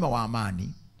mfalme wa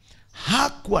amani.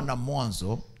 Hakuwa na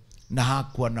mwanzo na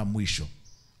hakuwa na mwisho.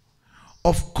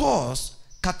 Of course,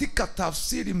 katika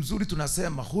tafsiri mzuri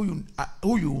tunasema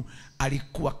huyu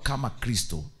alikuwa kama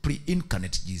Kristo,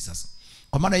 pre-incarnate Jesus.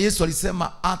 Kwa maana Yesu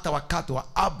alisema hata wakati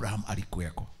wa Abraham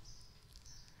alikuweko.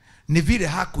 Ni vile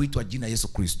hakuitwa jina Yesu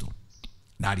Kristo,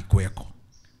 na alikuweko.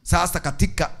 Sasa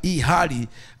katika hii hali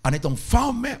anaitwa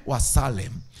mfalme wa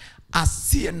Salem,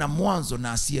 asiye na mwanzo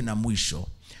na asiye na mwisho.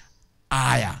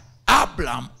 Aya,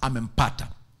 Abraham amempata.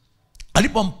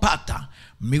 Alipompata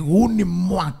miguuni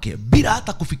mwake bila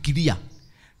hata kufikiria.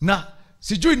 Na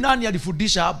sijui nani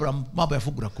alifundisha Abraham mambo ya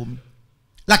fungu la 10,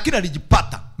 lakini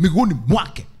alijipata miguuni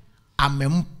mwake.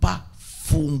 amempa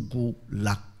fungu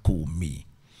la 10.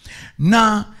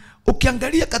 Na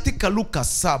ukiangalia katika Luka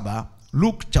 7,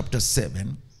 Luke chapter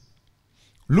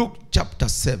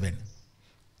 7,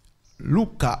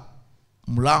 Luka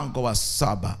mlango wa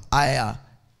 7 aya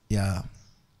ya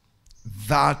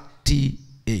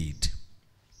 38.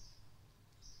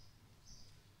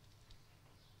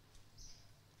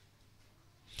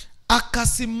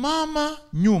 Akasimama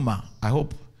nyuma. I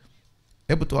hope.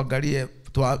 Hebu tuangalie,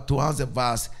 tuanze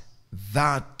verse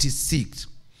 36.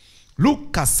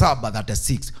 Luka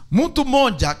 7:36. Mtu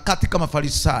mmoja katika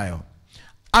mafarisayo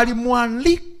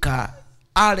alimwalika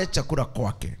ale chakula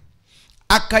kwake.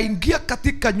 Akaingia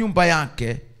katika nyumba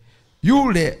yake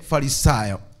yule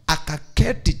farisayo,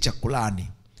 akaketi chakulani.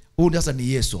 Huyu sasa ni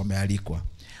Yesu amealikwa.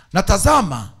 Na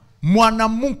tazama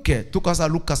mwanamke, tukasa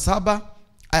Luka 7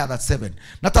 aya 37.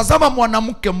 Na tazama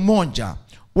mwanamke mmoja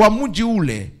wa mji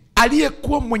ule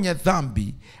aliyekuwa mwenye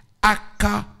dhambi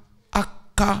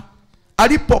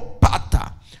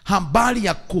alipopata habari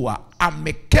ya kuwa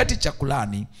ameketi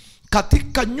chakulani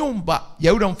katika nyumba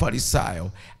ya yule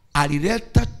mfarisayo,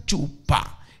 alileta chupa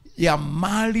ya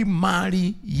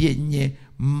mali yenye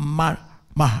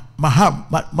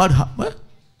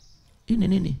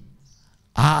nini?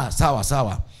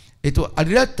 Sawa.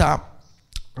 Alileta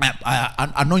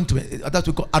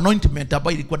anointment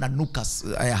ambayo ilikuwa na nuka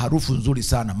harufu nzuri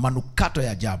sana, manukato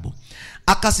ya ajabu.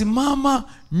 Akasimama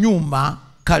nyuma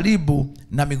karibu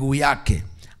na miguu yake,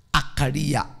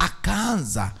 akalia,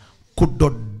 akaanza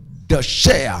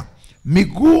kudodoshea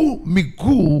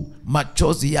miguu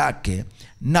machozi yake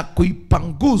na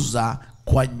kuipanguza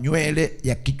kwa nywele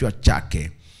ya kichwa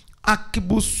chake,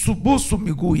 akibusubusu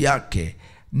miguu yake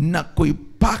na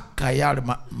kuipaka yale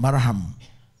marham.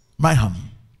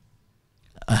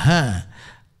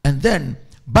 And then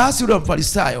basi yule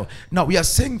mfarisayo, now we are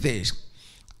saying this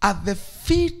at the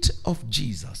feet of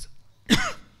Jesus.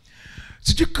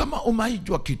 Sijui kama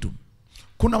umaijua kitu.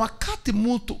 Kuna wakati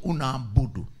mtu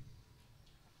unaabudu,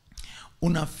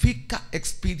 unafika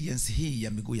experience hii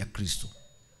ya miguu ya Kristo.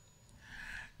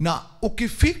 Na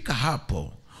ukifika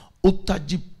hapo,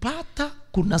 utajipata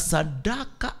kuna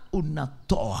sadaka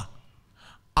unatoa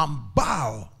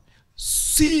ambao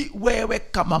si wewe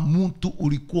kama mtu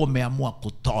ulikuwa umeamua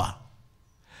kutoa.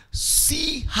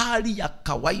 Si hali ya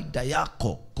kawaida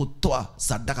yako kutoa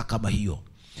sadaka kama hiyo.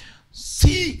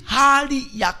 Si hali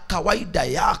ya kawaida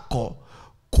yako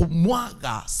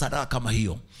kumwaga sadaka kama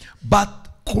hiyo. But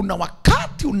kuna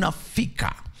wakati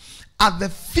unafika at the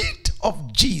feet of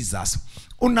Jesus,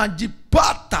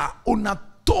 unajipata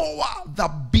unatoa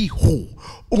dhabihu,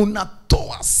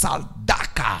 unatoa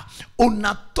sadaka,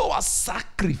 unatoa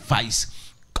sacrifice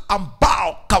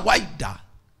ambao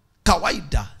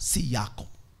kawaida si yako.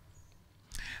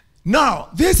 Now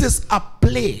this is a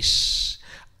place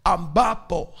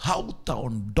ambapo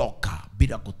hautaondoka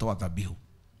bila kutoa dhabihu.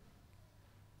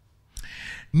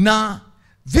 Na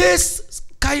this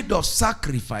kind of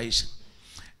sacrifice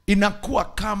inakuwa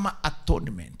kama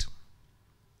atonement.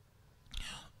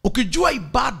 Ukijua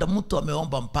ibada mtu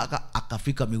ameomba mpaka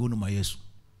akafika miguuni mwa Yesu,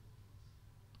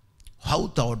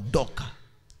 hautaondoka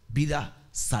bila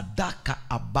sadaka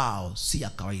ambao si ya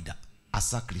kawaida, a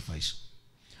sacrifice.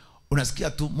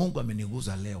 Unasikia tu, Mungu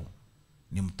ameniguza leo,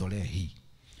 nimtolee hii.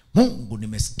 Mungu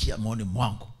nimesikia moyoni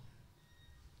mwangu,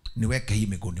 niweke hii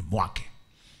miguuni mwake.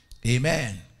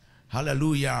 Amen.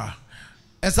 Hallelujah.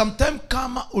 And sometimes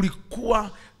kama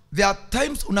ulikuwa, there are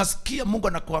times unasikia Mungu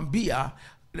anakuambia,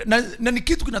 na ni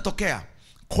kitu kinatokea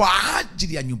kwa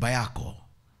ajili ya nyumba yako,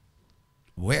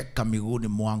 weka miguuni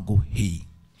mwangu hii.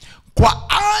 Kwa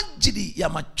ajili ya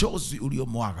machozi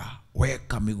uliomwaga,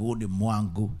 weka miguuni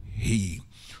mwangu hii.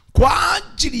 Kwa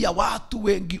ajili ya watu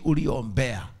wengi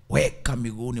uliombea, weka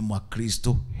miguuni mwa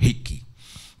Kristo hiki.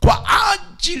 Kwa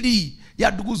ajili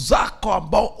ya ndugu zako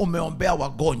ambao umeombea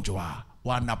wagonjwa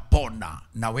wanapona,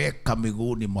 na weka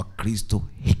miguuni mwa Kristo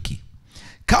hiki.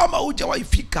 Kama hujawahi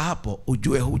fika hapo,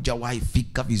 ujue hujawahi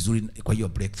fika vizuri kwa hiyo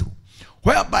breakthrough,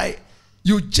 whereby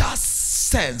you just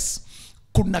sense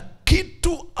kuna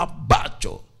kitu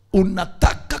ambacho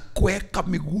unataka kuweka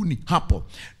miguuni hapo.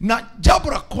 Na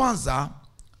jambo la kwanza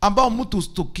ambao mtu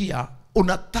ustukia,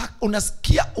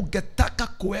 unasikia ungetaka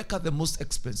kuweka the most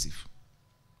expensive.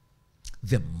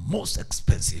 The most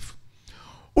expensive.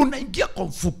 Unaingia kwa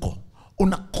mfuko,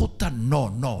 unakuta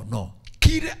no.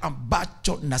 Kile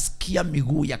ambacho nasikia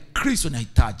miguu ya Kristo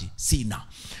nahitaji sina.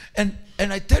 And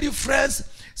I tell you friends,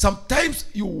 sometimes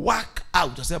you work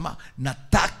out, unasema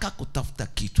nataka kutafuta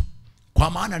kitu.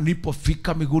 Kwa maana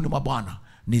nilipofika miguuni mwa Bwana,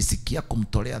 nisikia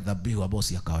kumtolea dhabihu ambayo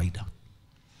si ya kawaida.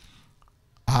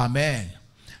 Amen.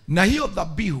 Na hiyo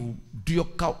dhabihu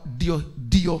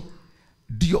ndio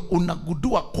ndio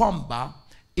unagundua kwamba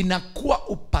inakuwa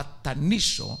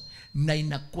upatanisho na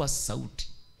inakuwa sauti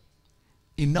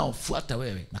inaofuata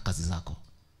wewe na kazi zako.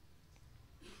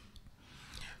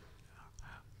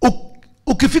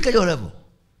 Ukifika hiyo level,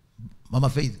 Mama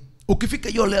Faith, ukifika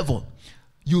hiyo level,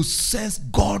 you sense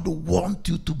God want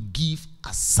you to give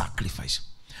a sacrifice.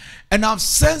 And I've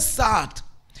sensed that.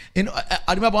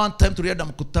 I remember one time to read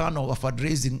mkutano wa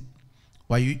fundraising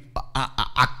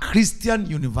a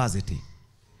Christian university.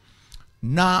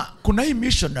 Na kuna hii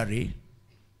missionary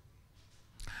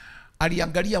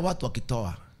aliangalia watu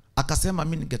wakitoa, akasema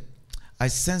I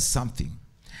sense something.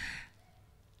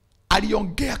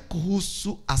 Aliongea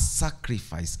kuhusu a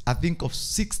sacrifice, I think of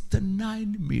 69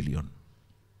 million.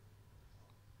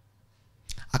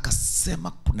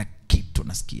 Akasema kuna kitu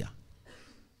nasikia,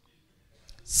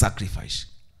 sacrifice.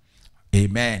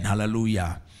 Amen,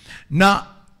 hallelujah. Na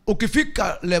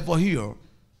ukifika level hiyo,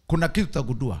 kuna kitu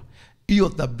utagundua, hiyo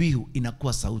dhabihu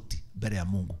inakuwa sauti mbele ya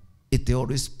Mungu. It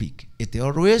always speak. It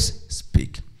always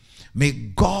speak. May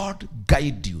God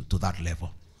guide you to that level.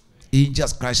 In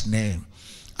Jesus Christ's name.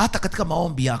 Hata katika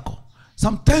maombi yako,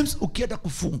 sometimes ukienda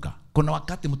kufunga, kuna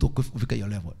wakati mtu kufika hiyo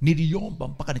level. Niliomba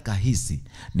mpaka nikahisi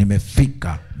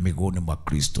nimefika miguuni mwa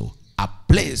Kristo. A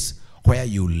place where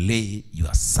you lay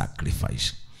your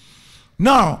sacrifice.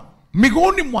 Now,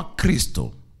 miguuni mwa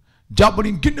Kristo, jambo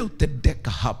lingine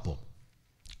utendeka hapo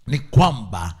ni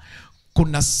kwamba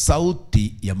kuna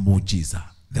sauti ya muujiza.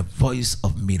 The voice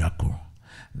of miracle.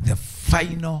 The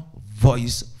final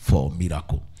voice for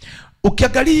miracle.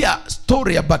 Ukiangalia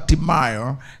story ya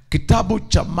Batimayo, kitabu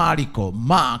cha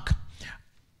Mark,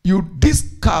 you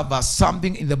discover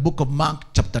something in the book of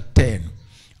Mark chapter 10.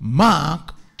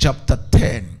 Mark chapter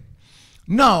 10.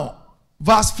 Now,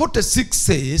 verse 46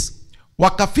 says,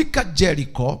 wakafika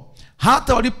Jericho,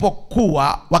 hata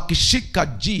walipokuwa wakishika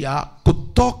njia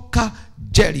kutoka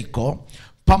Jericho,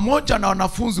 pamoja na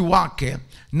wanafunzi wake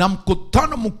na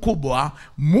mkutano mkubwa,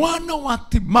 mwana wa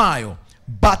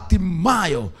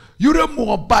Batimayo, yule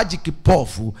muombaji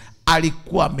kipofu,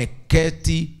 alikuwa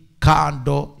ameketi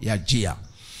kando ya njia.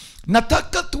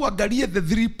 Nataka tuangalie the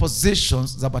three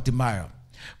positions za Batimayo.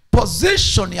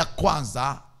 Position ya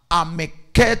kwanza,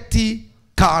 ameketi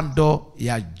kando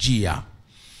ya njia.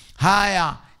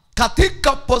 Haya,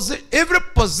 katika every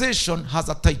position has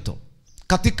a title.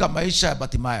 Katika maisha ya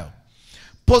Batimayo,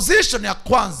 position ya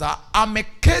kwanza,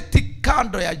 ameketi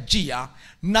kando ya njia,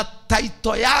 na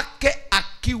title yake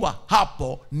akiwa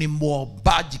hapo ni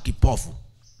muombaji kipofu.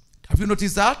 Have you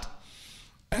noticed that?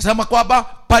 Nasema kwamba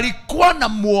palikuwa na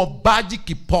muombaji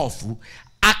kipofu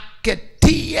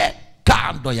aketie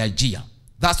kando ya njia.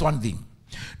 That's one thing.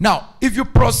 Now, if you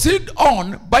proceed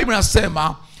on, Bible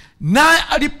inasema, naye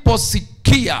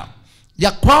aliposikia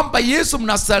ya kwamba Yesu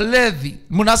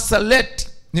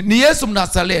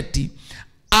Mnazareti,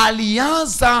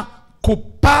 alianza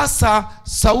kupasa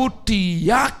sauti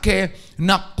yake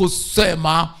na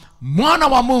kusema, Mwana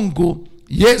wa Mungu,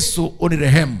 Yesu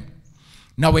unirehemu.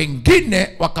 Na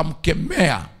wengine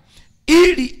wakamkemea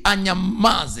ili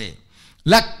anyamaze,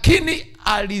 lakini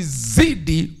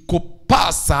alizidi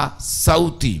kupasa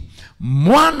sauti,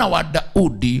 Mwana wa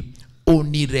Daudi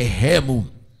unirehemu.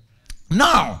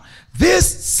 Now,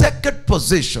 this second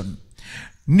position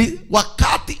ni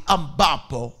wakati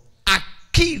ambapo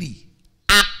akili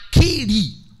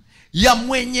ya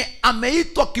mwenye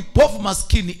ameitwa kipofu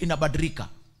maskini inabadilika.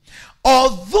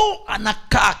 Although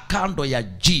anakaa kando ya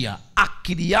njia,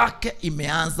 akili yake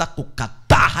imeanza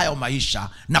kukataa hayo maisha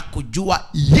na kujua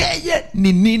yeye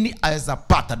ni nini aweza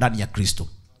pata ndani ya Kristo.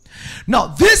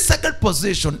 Now, this second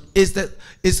position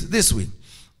is this way.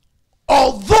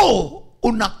 Although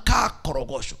unakaa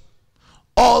korogosho,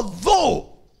 although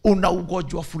una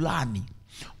ugonjwa fulani,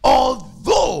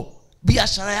 although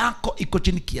biashara yako iko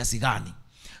chini kiasi gani,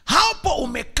 hapo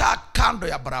umekaa kando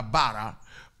ya barabara,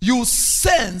 you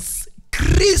sense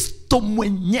Kristo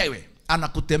mwenyewe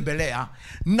anakutembelea,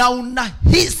 na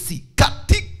unahisi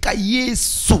katika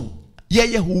Yesu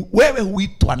wewe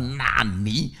huitwa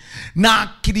nani, na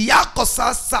akili yako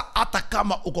sasa, hata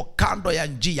kama uko kando ya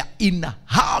njia,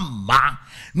 inahama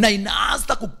na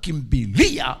inaanza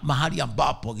kukimbilia mahali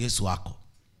ambapo Yesu wako.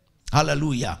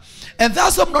 Hallelujah. And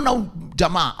that's what mnaona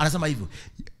jamaa anasema hivyo.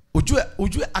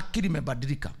 Ujue akili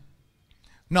imebadilika.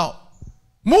 Now,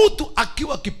 mtu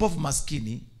akiwa kipofu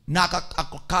maskini na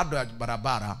ako kando ya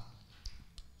barabara,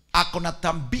 ako na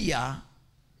tabia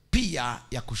pia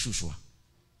ya kushushwa.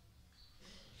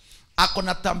 Ako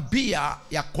na tabia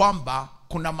ya kwamba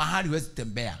kuna mahali huwezi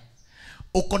tembea.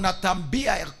 uko na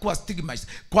tabia ya kuwa stigmatized,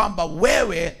 kwamba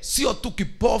wewe sio tu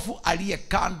kipofu aliye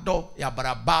kando ya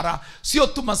barabara, sio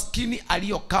tu maskini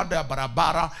aliyo kando ya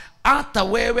barabara, hata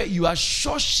wewe you are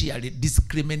socially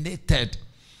discriminated.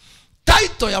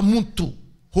 Title ya mtu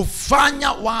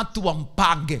hufanya watu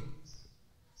wampange.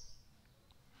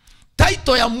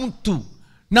 Title ya mtu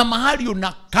na mahali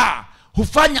unakaa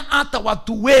hufanya hata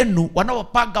watu wenu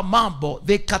wanaopanga mambo,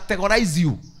 they categorize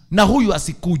you, na huyu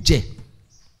asikuje.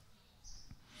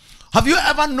 Have you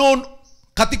ever known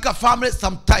katika family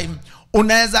sometime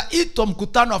unaweza itwa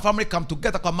mkutano wa family come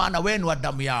together kwa maana wewe ni wa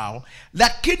damu yao,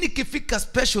 lakini kifika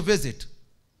special visit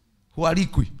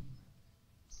hualikwi.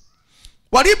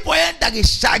 Walipoenda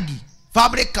Gishagi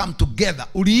family come together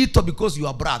uliitwa because you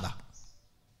are brother,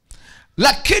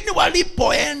 lakini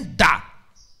walipoenda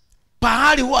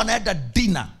pahali huwa anaenda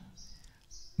dinner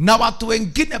na watu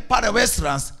wengine pale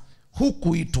Westlands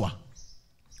hukuitwa,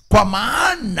 kwa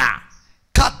maana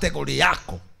kategori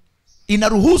yako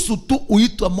inaruhusu tu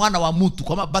uitwe mwana wa mtu,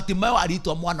 kwa maana Bartimayo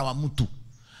aliitwa mwana wa mtu,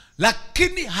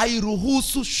 lakini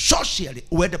hairuhusu socially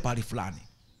uende pahali fulani.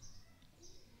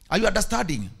 Are you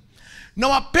understanding? Na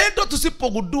wapendo,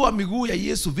 tusipogundua miguu ya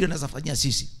Yesu vile anazafanyia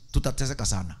sisi, tutateseka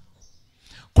sana.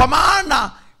 Kwa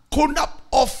maana kuna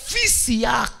ofisi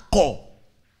yako,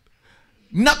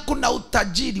 na kuna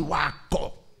utajiri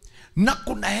wako, na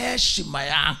kuna heshima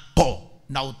yako,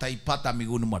 na utaipata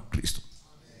miguuni mwa Kristo.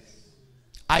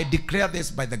 I declare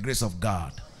this by the grace of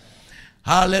God.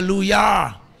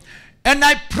 Hallelujah. And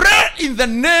I pray in the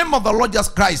name of the Lord Jesus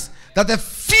Christ that the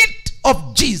feet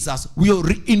of Jesus will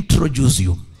reintroduce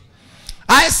you.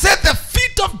 I said the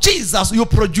feet of Jesus will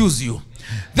produce you.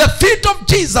 The feet of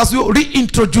Jesus will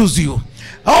reintroduce you.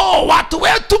 Oh, watu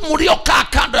wetu mliokaa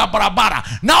kando ya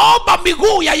barabara, naomba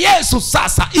miguu ya Yesu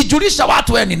sasa ijulisha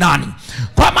watu wewe ni nani.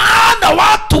 Kwa maana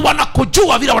watu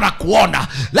wanakujua vile wanakuona,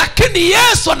 lakini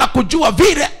Yesu anakujua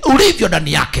vile ulivyo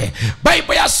ndani yake.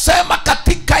 Bible yasema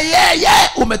katika yeye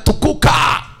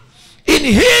umetukuka. In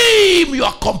him you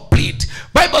are complete.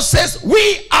 Bible says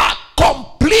we are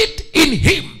complete in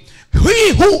him,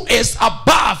 he who is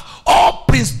above all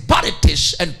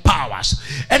principalities and powers.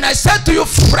 And I said to you,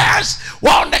 friends,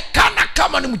 waonekana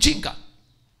kama ni mjinga.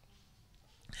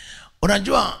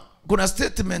 Unajua kuna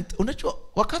statement, unajua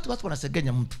wakati watu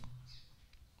wanasegenya mtu,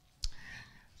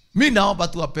 mimi naomba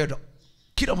tu wapendwa,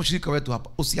 kila mshirika wetu hapa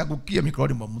usiangukie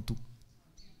mikononi mwa mtu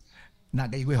na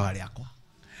gaiwe hali yako.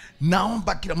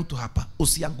 Naomba kila mtu hapa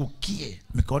usiangukie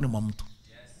mikononi mwa mtu.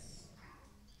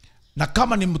 Na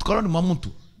kama ni mikononi mwa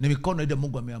mtu, ni mikono ile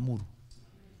Mungu ameamuru,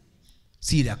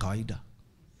 si ile ya kawaida.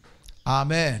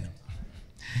 Amen.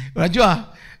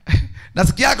 Unajua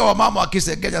nasikiaga wamama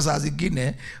wakisengenya saa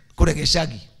zingine kule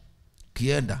Gishagi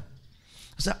kienda.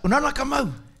 Sasa unaona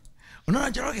kama unaona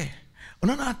Njoroge,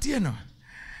 unaona Atieno,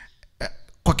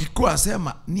 kwa kikua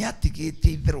asema ni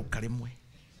atigete itheruka rimwe.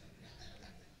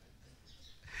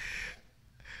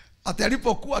 Ati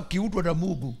alipokuwa kiudwa na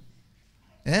Mungu,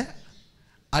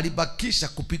 alibakisha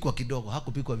kupikwa kidogo,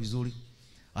 hakupikwa vizuri.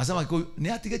 Anasema ni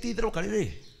atigete itheruka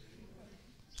rile.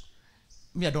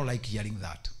 Me, I don't like hearing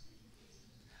that.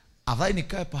 Afadhali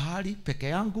nikae pahali peke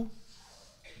yangu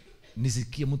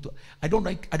nisikie mtu. I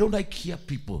don't like hear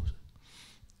people,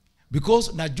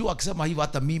 because najua akisema hivyo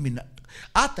hata mimi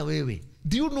hata wewe,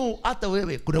 do you know, hata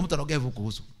wewe kuna mtu anaongea hivyo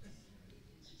kuhusu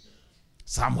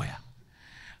somewhere.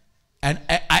 And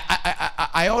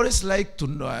I always like to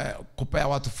kupea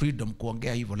watu freedom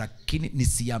kuongea hivyo, lakini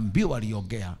nisiambiwe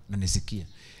aliongea na nisikie.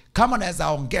 Kama naweza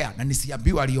ongea na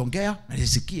nisiambiwe aliongea na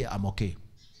nisikie, I'm okay.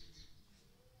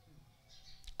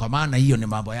 Kwa maana hiyo ni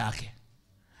mambo yake.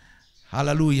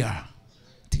 Hallelujah.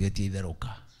 Tigeti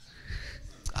itheruka.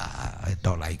 I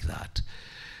don't like that.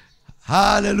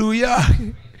 Hallelujah.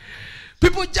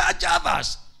 People judge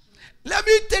others. Let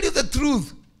me tell you the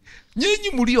truth. Nyinyi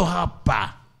mlio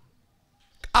hapa,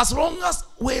 as long as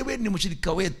wewe ni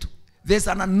mshirika wetu, there's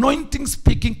an anointing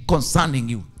speaking concerning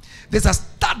you. There's a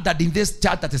standard in this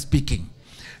church that is speaking.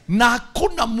 Na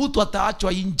hakuna mtu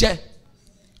ataachwa nje,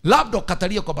 labda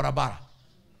ukatalia kwa barabara.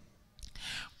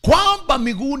 Kwamba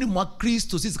miguuni mwa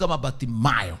Kristo sisi kama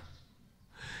Bartimayo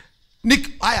ni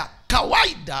haya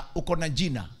kawaida. Uko na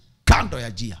jina kando ya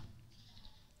njia,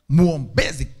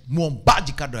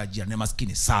 muombaji kando ya njia, ni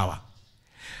maskini, sawa.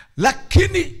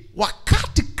 Lakini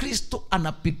wakati Kristo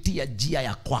anapitia njia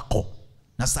ya kwako,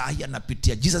 na saa hii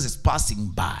anapitia, Jesus is passing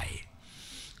by,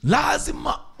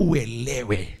 lazima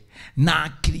uelewe na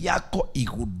akili yako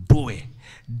igundue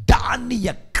ndani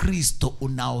ya Kristo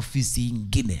una ofisi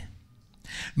ingine,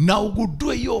 na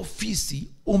ugundue hiyo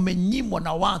ofisi umenyimwa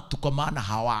na watu kwa maana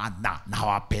hawana na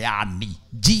hawapeani.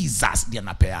 Jesus ndiye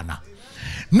anapeana.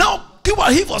 Na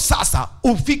ukiwa hivyo sasa,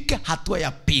 ufike hatua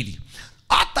ya pili.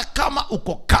 Hata kama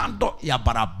uko kando ya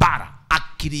barabara,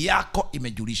 akili yako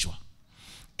imejulishwa.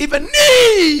 Even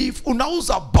if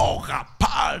unauza boga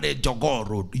pale Jogoo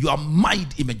Road, your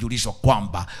mind imejulishwa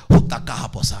kwamba hutakaa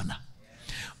hapo sana.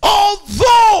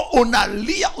 Although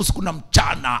unalia usiku na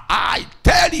mchana, I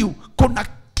tell you, kuna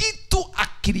kitu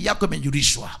akili yako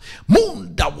imejulishwa.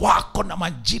 Muda wako na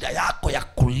majira yako ya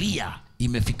kulia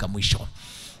imefika mwisho.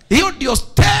 Hiyo ndio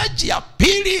stage ya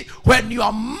pili, when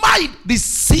your mind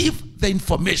receives the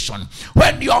information.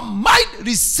 When your mind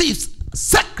receives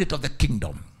secret of the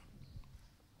kingdom.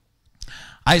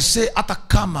 I say, hata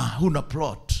kama huna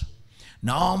plot,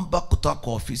 naomba kutoka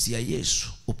kwa ofisi ya Yesu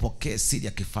upokee siri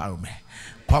ya kifalme,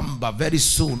 kwamba very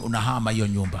soon unahama hiyo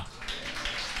nyumba.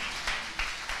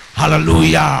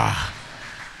 Hallelujah.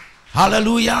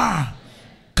 Hallelujah.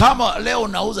 Kama leo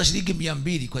unauza shilingi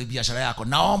 200 kwa biashara yako,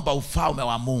 naomba ufalme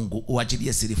wa Mungu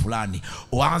uachilie siri fulani.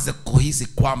 Uanze kuhisi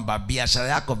kwamba biashara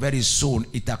yako very soon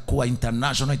itakuwa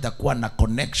international, itakuwa na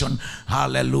connection.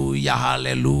 Hallelujah,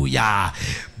 hallelujah.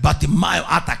 Bartimayo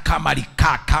hata kama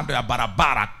alikaa kando ya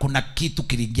barabara, kuna kitu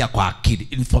kiliingia kwa akili,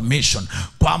 information,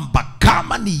 kwamba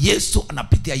kama ni Yesu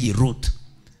anapitia hii route,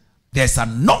 there's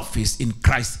an office in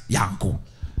Christ yangu.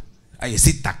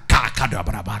 Sitakaa kando ya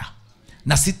barabara,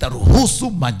 na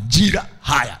sitaruhusu majira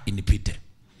haya inipite.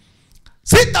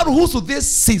 Sitaruhusu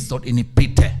this season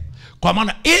inipite, kwa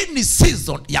maana hii ni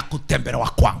season ya kutembelewa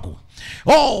kwangu.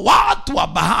 Oh, watu wa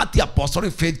Bahati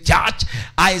Apostolic Faith Church,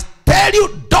 I tell you,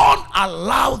 don't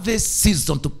allow this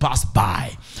season to pass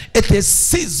by. It is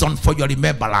season for your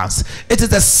remembrance. It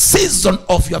is a season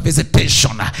of your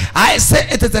visitation. I say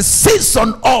it is a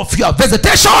season of your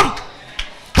visitation.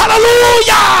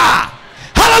 Hallelujah!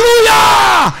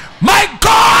 Hallelujah!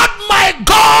 My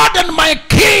God and my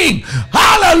King.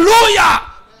 Hallelujah!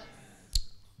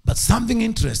 But something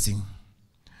interesting,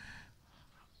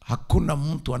 hakuna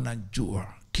mtu anajua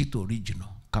kitu original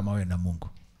kama wewe na Mungu.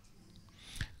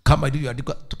 Kama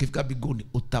ilivyoandikwa, tukifika mbinguni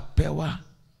utapewa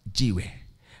jiwe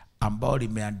ambao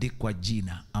limeandikwa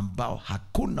jina ambao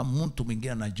hakuna mtu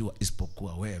mwingine anajua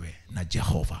isipokuwa wewe na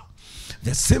Jehova.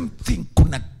 The same thing,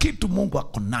 kuna kitu Mungu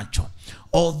ako nacho.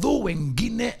 Although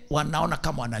wengine wanaona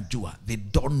kama wanajua, they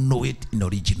don't know it in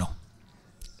original.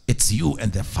 It's you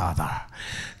and the Father.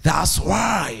 That's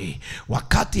why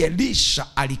wakati Elisha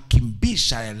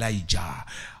alikimbisha Elijah,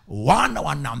 wana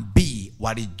wa nabii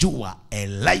walijua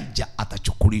Elijah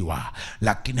atachukuliwa,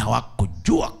 lakini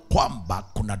hawakujua kwamba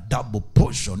kuna double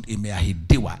portion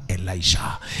imeahidiwa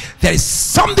Elisha. There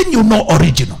is something you know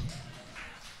original.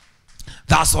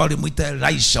 That's why mwita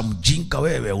Elisha mjinga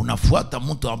wewe, unafuata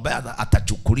mtu ambaye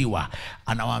atachukuliwa.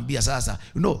 Anawaambia sasa,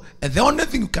 you know, the only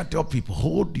thing you can tell people,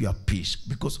 hold your peace,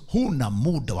 because huna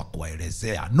muda wa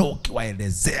kuwaelezea. No,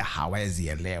 ukiwaelezea hawezi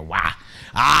elewa.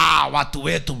 Watu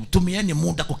wetu, tumieni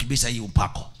muda kukibisha hii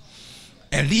upako.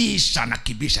 Elisha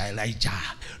nakibisha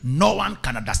Elijah. No one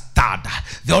can understand.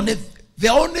 The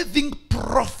only thing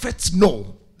prophets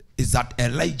know is that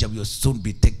Elijah will soon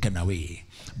be taken away.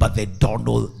 But they don't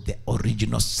know the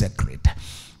original secret.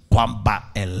 Kwamba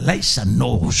Elisha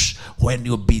knows when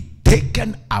you'll be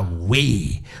taken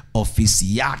away,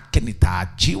 ofisi yake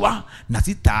nitaachiwa, na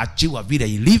sitaachiwa vile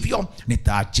ilivyo,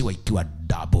 nitaachiwa ikiwa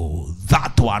double.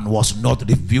 That one was not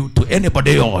revealed to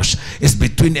anybody else. It's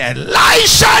between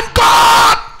Elisha and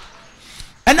God.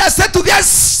 And I said to you, there's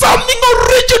something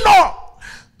original.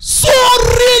 So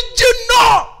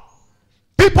original.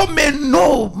 People may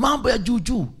know mambo ya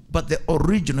juju, but the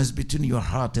original is between your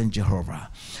heart and Jehovah.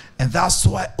 And that's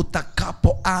why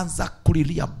utakapo anza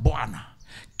kulilia Bwana,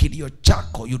 kilio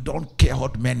chako, you don't care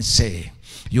what men say.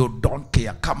 You don't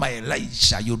care. Kama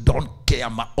Elisha, you don't care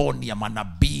maoni ya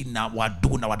manabii na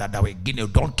wadu na wadada wengine. You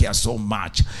don't care so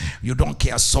much. You don't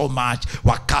care so much.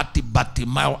 Wakati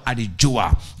Bartimayo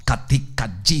alijua katika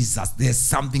Jesus there's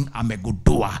something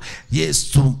amegundua.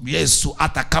 Yesu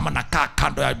hata kama nakaa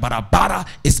kando ya barabara,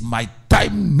 it's my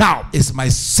time now, it's my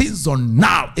season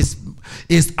now,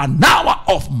 it's an hour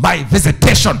of my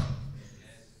visitation.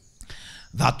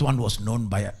 That one was known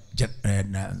by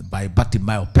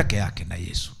Bartimayo peke yake na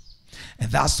Yesu.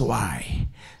 And that's why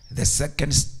the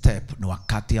second step ni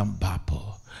wakati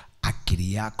ambapo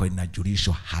akili yako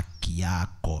inajulishwa haki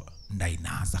yako na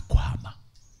inaanza kuhama.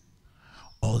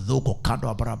 Although kwa kando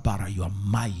wa barabara, your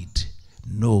mind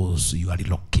knows you are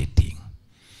relocating.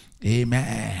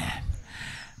 Amen.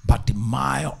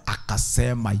 Bartimayo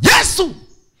akasema, Yesu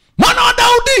mwana wa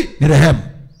Daudi nirehemu.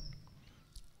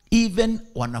 Even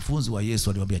wanafunzi wa Yesu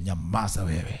waliwaambia, nyamaza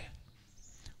wewe.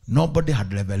 Nobody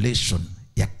had revelation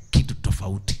ya kitu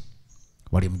tofauti.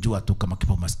 walimjua tu kama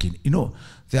kipo maskini. You know,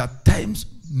 there are times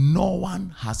no one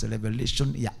has a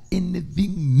revelation ya anything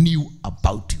new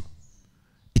about you.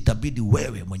 Itabidi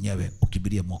wewe mwenyewe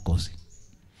ukibirie Mwokozi.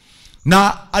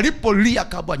 Na alipolia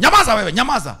kabwa, nyamaza wewe,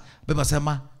 nyamaza. Baba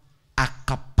sema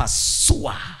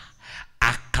akapasua,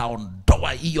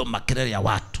 akaondoa hiyo makelele ya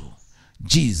watu.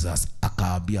 Jesus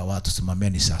akaambia watu,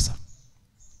 simameni sasa,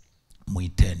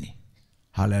 muiteni.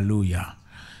 Hallelujah.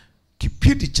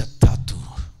 Kipindi cha 3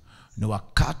 ni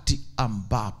wakati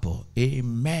ambapo,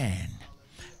 amen,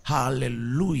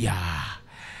 hallelujah,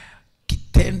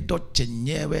 kitendo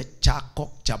chenyewe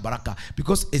chako cha baraka.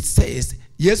 Because it says,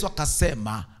 Yesu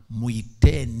akasema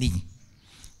muiteni.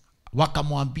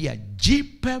 Wakamwambia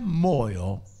jipe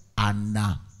moyo,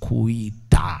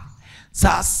 anakuita.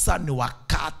 Sasa ni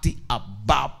wakati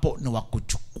ambapo ni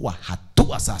wakuchukua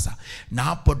hatua sasa. Na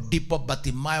hapo ndipo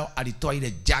Bartimayo alitoa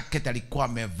ile jacket alikuwa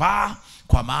amevaa,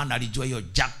 kwa maana alijua hiyo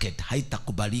jacket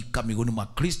haitakubalika miguuni mwa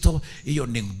Kristo. Hiyo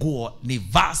ni nguo, ni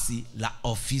vazi la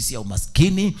ofisi ya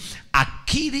umaskini.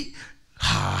 Akili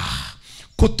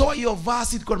kutoa hiyo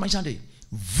vazi ilikuwa maanisha nini?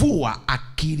 Vua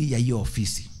akili ya hiyo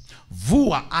ofisi,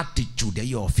 vua attitude ya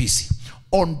hiyo ofisi,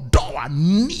 ondoa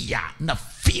nia na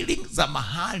feeling za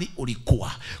mahali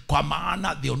ulikuwa, kwa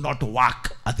maana they will not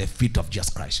work at the feet of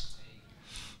Jesus Christ.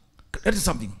 That is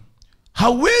something.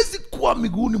 Hawezi kuwa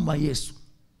miguuni mwa Yesu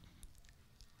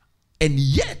and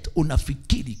yet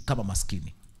unafikiri kama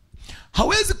maskini.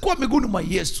 Hawezi kuwa miguuni mwa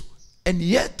Yesu and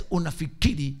yet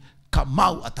unafikiri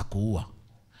Kamau atakuua,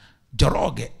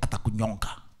 Joroge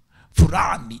atakunyonga,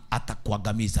 fulani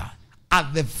atakuangamiza.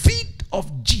 At the feet of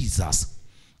Jesus,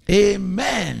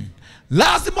 amen,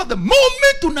 lazima the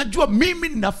moment unajua mimi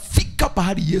nafika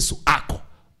pahali Yesu ako,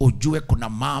 ujue kuna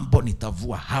mambo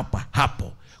nitavua hapa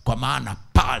hapo, kwa maana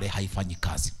pale haifanyi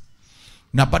kazi.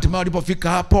 Na Bartimayo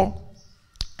alipofika hapo,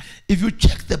 if you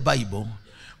check the Bible,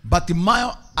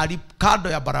 Bartimayo kando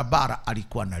ya barabara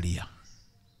alikuwa analia.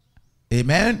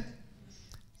 Amen.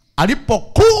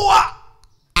 Alipokuwa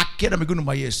akienda miguuni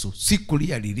mwa Yesu, si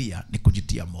kulia lilia, ni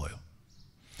kujitia moyo.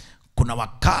 Kuna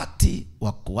wakati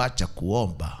wa kuacha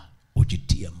kuomba,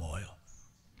 ujitie moyo.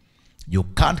 You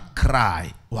can't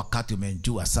cry wakati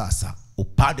umejua sasa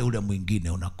upande ule mwingine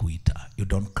unakuita. You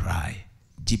don't cry.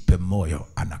 Jipe moyo,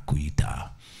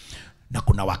 anakuita. Na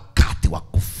kuna wakati wa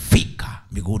kufika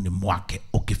miguuni mwake.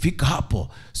 Ukifika hapo,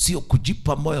 sio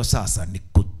kujipa moyo sasa, ni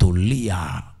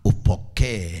kutulia,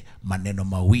 upokee maneno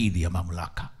mawili ya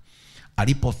mamlaka.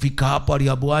 Alipofika hapo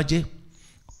aliambiwaje?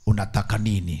 Unataka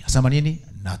nini? Asema nini?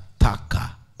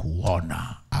 Nataka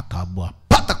kuona. Akaambiwa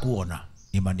pata kuona,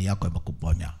 imani yako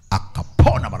imekuponya.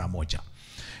 Akapona mara moja.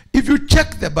 If you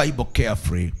check the Bible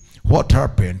carefully, what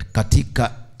happened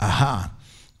katika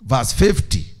verse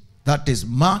 50, that is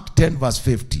Mark 10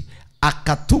 verse 50,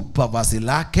 akatupa vazi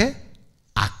lake,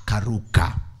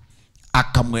 akaruka,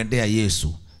 akamwendea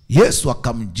Yesu. Yesu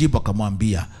akamjibu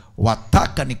akamwambia,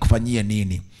 wataka nikufanyie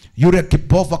nini? Yule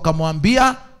kipofu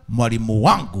akamwambia, mwalimu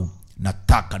wangu,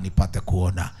 nataka nipate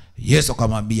kuona. Yesu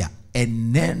akamwambia,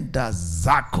 enenda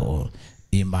zako,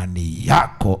 imani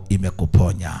yako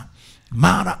imekuponya.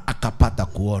 Mara akapata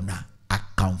kuona,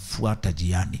 akamfuata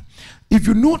jiani. If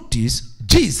you notice,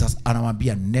 Jesus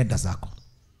anamwambia nenda zako.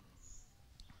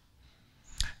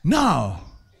 Now,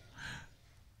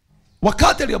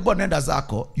 wakati aliambiwa nenda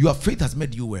zako, your faith has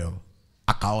made you well,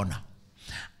 akaona.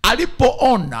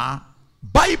 Alipoona,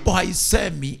 Bible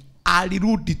haisemi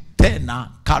alirudi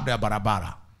tena kando ya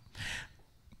barabara.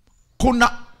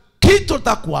 Kuna kitu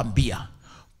nitakuambia,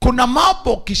 kuna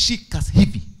mambo kishika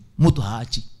hivi mtu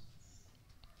haachi.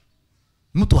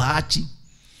 Mtu haachi.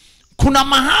 Kuna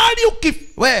mahali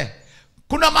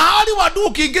kuna mahali wadu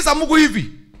ukiingiza Mungu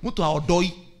hivi, mtu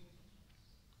haodoi.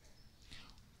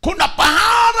 Kuna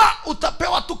pahala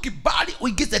utapewa tu kibali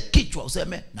uingize kichwa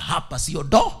useme na hapa sio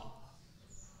do.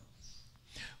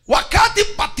 Wakati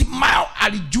Bartimayo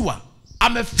alijua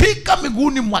amefika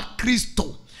miguuni mwa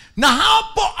Kristo, na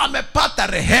hapo amepata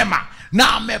rehema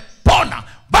na amepona,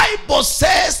 Bible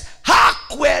says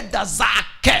hakwenda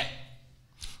zake,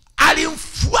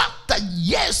 alimfuata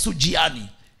Yesu jiani.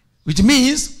 Which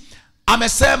means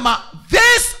amesema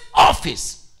this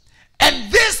office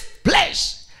and this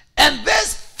place and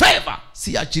this favor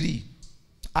siachili,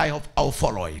 I'll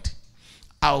follow it.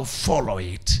 I'll follow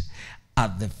it.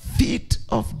 At the feet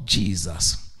of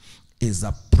Jesus is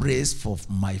a place for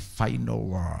my final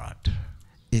word.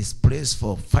 Is place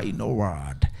for final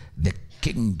word. The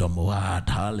kingdom word.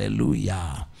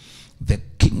 Hallelujah. The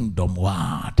kingdom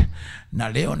word. Na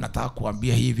leo nataka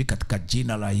kuambia hivi katika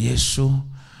jina la Yesu,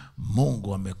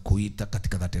 Mungu amekuita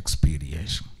katika that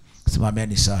experience.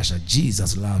 Simameni sasa.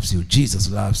 Jesus loves you. Jesus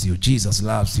loves you. Jesus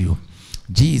loves you.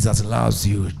 Jesus loves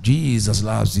you. Jesus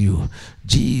loves you.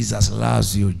 Jesus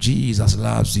loves you. Jesus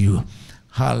loves you.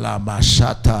 Halama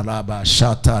shata raba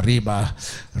shata riba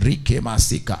rike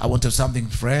masika. I want to do something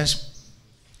fresh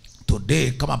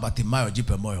today. Kama Batimayo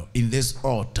jipe moyo. In this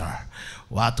altar,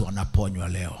 watu wanaponywa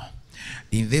leo.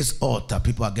 In this altar,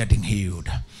 people are getting healed.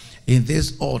 In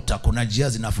this altar, kuna njia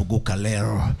zinafunguka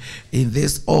leo. In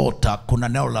this altar, kuna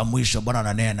neno la mwisho Bwana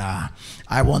ananena.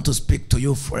 I want to speak to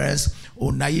you friends.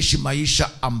 Unaishi maisha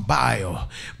ambayo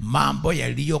mambo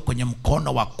yaliyo kwenye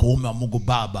mkono wa kuume wa Mungu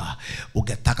Baba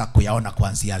ungetaka kuyaona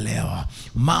kuanzia leo.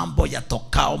 Mambo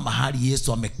yatokao mahali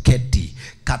Yesu ameketi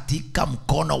katika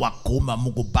mkono wa kuume wa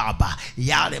Mungu Baba.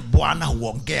 Yale Bwana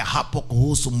huongea hapo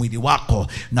kuhusu mwili wako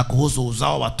na kuhusu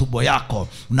uzao wa tumbo yako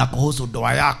na kuhusu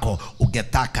ndoa yako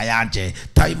ungetaka yanje.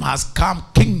 Time has come,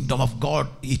 kingdom of God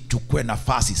ichukue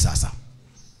nafasi sasa.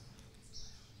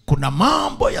 Kuna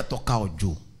mambo yatokao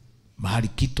juu mahali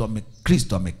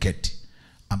Kristo ameketi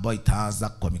ambayo itaanza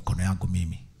kwa mikono yangu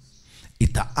mimi.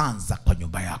 Itaanza kwa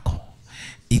nyumba yako.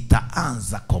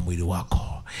 Itaanza kwa mwili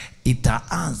wako.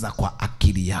 Itaanza kwa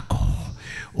akili yako.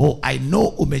 Oh, I know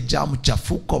umejaa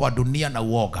mchafuko wa dunia na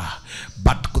uoga,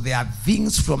 but there are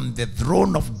things from the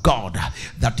throne of God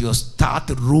that you start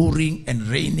ruling and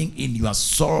reigning in your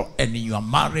soul and in your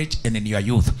marriage and in your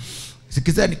youth.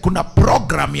 Sikizeni, kuna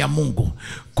program ya Mungu.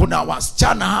 Kuna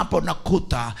wasichana hapo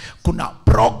nakuta, kuna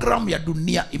program ya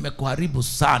dunia imekuharibu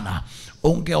sana.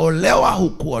 Ungeolewa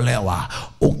hukuolewa,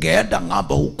 ungeenda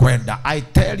ng'ambo hukwenda. I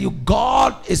tell you,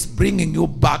 God is bringing you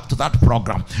back to that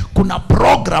program. Kuna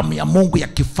program ya Mungu ya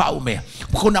kifalme.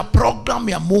 Kuna program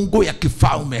ya Mungu ya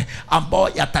kifalme ambayo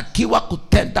yatakiwa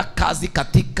kutenda kazi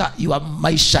katika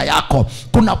maisha yako.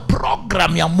 Kuna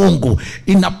program ya Mungu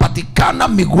inapatikana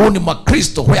miguuni mwa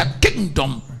Kristo, where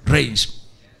kingdom reigns.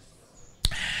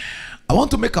 I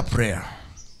want to make a prayer.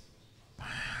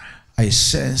 I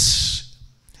sense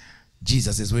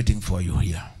Jesus is waiting for you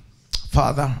here.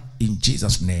 Father, in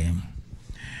Jesus' name,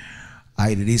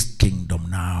 I release kingdom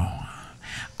now.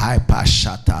 I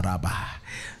pashata raba.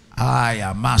 I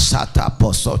amasata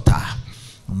posota.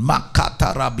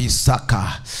 Makata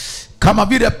rabisaka. Kama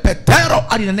vile Petero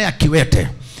alinenea kiwete,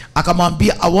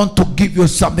 akamwambia, I want to give you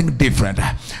something different.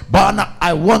 Bwana,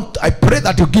 I pray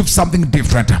that you give something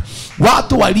different.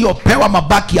 Watu waliopewa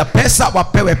mabaki ya pesa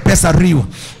wapewe pesa riu.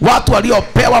 Watu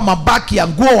waliopewa mabaki ya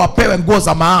nguo wapewe nguo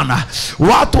za maana.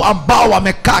 Watu ambao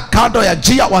wamekaa kando ya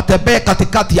njia watembee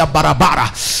katikati ya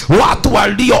barabara. Watu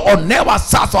walioonewa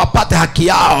sasa wapate haki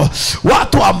yao.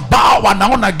 Watu ambao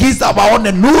wanaona giza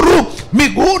waone nuru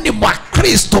miguuni mwa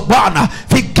Kristo. Bwana,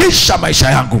 fikisha maisha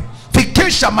yangu.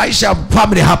 Fikisha maisha ya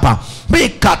family hapa.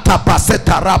 Mikata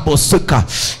paseta rabosika.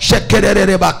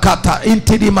 Shekerereba kata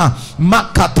intilima.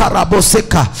 Makata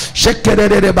rabosika.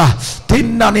 Shekerereba.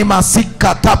 Tinani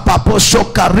masika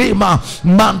tapaposhoka rima.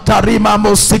 Mantarima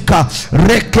musika.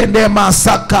 Rekende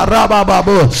masaka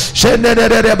rabababo.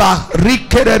 Shenerereba.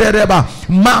 Rikerereba.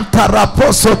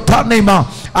 Mantaraposo tanima.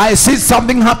 I see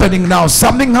something happening now.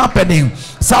 Something happening.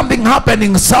 Something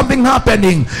happening. Something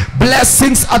happening.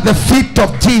 Blessings at the feet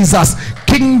of Jesus.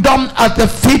 Kingdom at the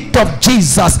feet of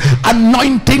Jesus.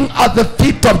 Anointing at the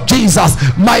feet of Jesus.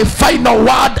 My final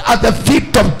word at the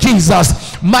feet of Jesus.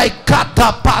 My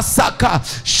kata pasaka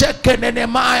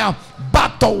shekenenemaya.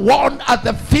 Battle won at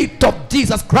the feet of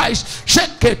Jesus Christ.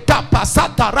 Sheke tapa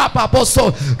sata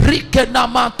rapaboso rike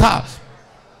namata.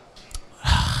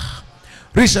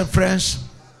 Recent friends,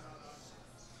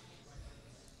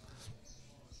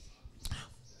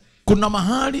 kuna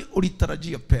mahali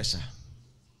ulitarajia pesa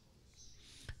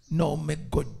na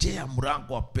umegojea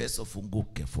mlango wa pesa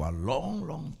ufunguke for a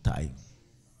long time.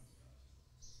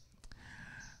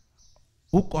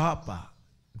 Uko hapa,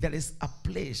 there is a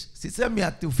place. Sisemi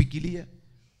ati ufikirie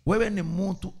wewe ni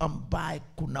mtu ambaye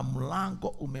kuna mlango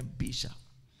umembisha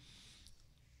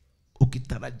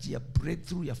ukitarajia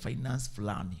breakthrough ya finance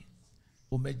fulani.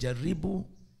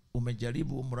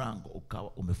 Umejaribu mlango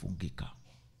ukawa umefungika.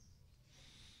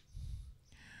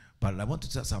 But I want to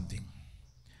say something.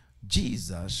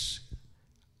 Jesus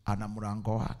ana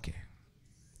mlango wake.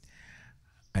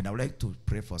 And I would like to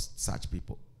pray for such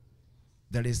people.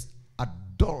 There is a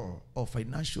door of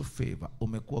financial favor.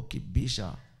 Umekuwa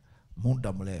kibisha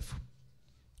muda mrefu,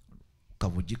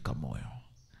 kavujika moyo.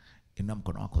 Ina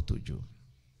mkono wako tu juu.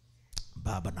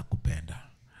 Baba, nakupenda.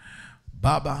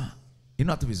 Baba,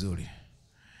 ina tu vizuri.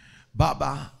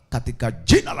 Baba, katika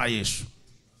jina la Yesu,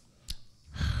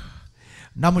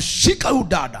 namshika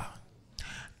udada,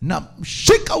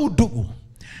 namshika udugu,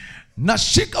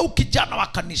 nashika ukijana wa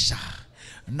kanisa,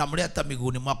 namleta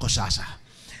miguuni mwako sasa.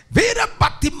 Vile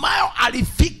Bartimayo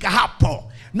alifika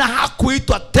hapo, na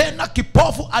hakuitwa tena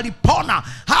kipofu, alipona.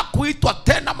 Hakuitwa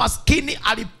tena maskini,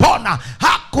 alipona.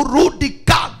 Hakurudi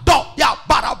kando ya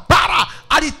barabara,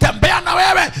 alitembea na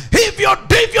wewe. Hivyo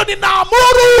ndivyo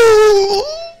ninaamuru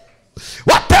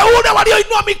wateule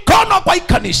walioinua mikono kwa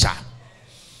kanisa.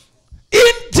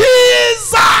 In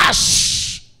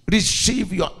Jesus,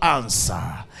 receive your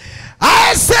answer.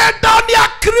 I said, ndani ya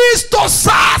Kristo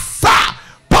sasa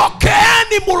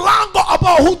pokeeni mulango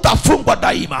ambao hutafungwa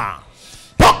daima.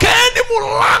 Pokeeni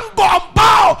mulango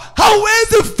ambao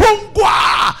hauwezi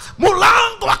fungwa.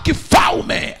 Mulango wa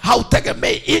kifalme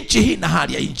hautegemei inchi hii na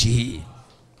hali ya inchi hii.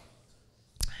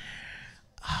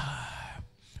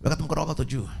 Wakati mkono wako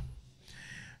juu,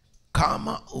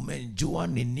 kama umejua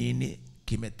ni nini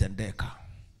kimetendeka,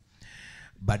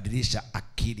 badilisha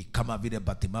akili kama vile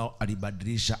Bartimayo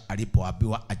alibadilisha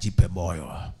alipoambiwa ajipe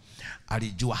moyo.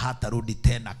 Alijua hatarudi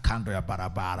tena kando ya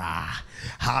barabara,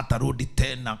 hatarudi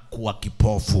tena kuwa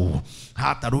kipofu,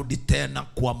 hatarudi tena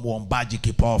kuwa muombaji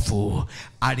kipofu.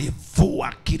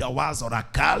 Alivua kila wazo la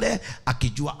kale,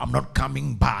 akijua I'm not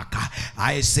coming back.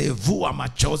 I say, vua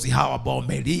machozi hawa ambao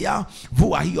umelia,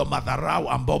 vua hiyo madharau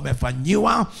ambao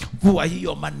umefanyiwa, vua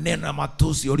hiyo maneno na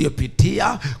matusi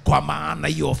uliyopitia, kwa maana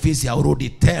hiyo ofisi haurudi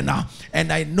tena.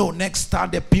 And I know next time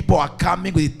the people are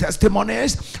coming with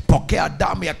testimonies. Pokea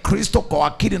damu ya Kristo kwa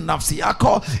akili na nafsi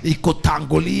yako,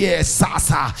 ikutangulie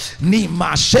sasa. Ni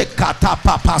masheka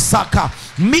tapapasaka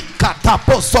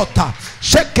mikataposota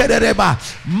shekerereba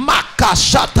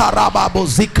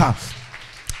makashatarababozika.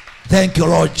 Thank you,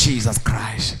 Lord Jesus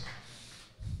Christ.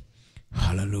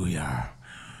 Hallelujah.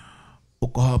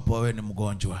 Uko hapo wewe ni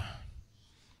mgonjwa,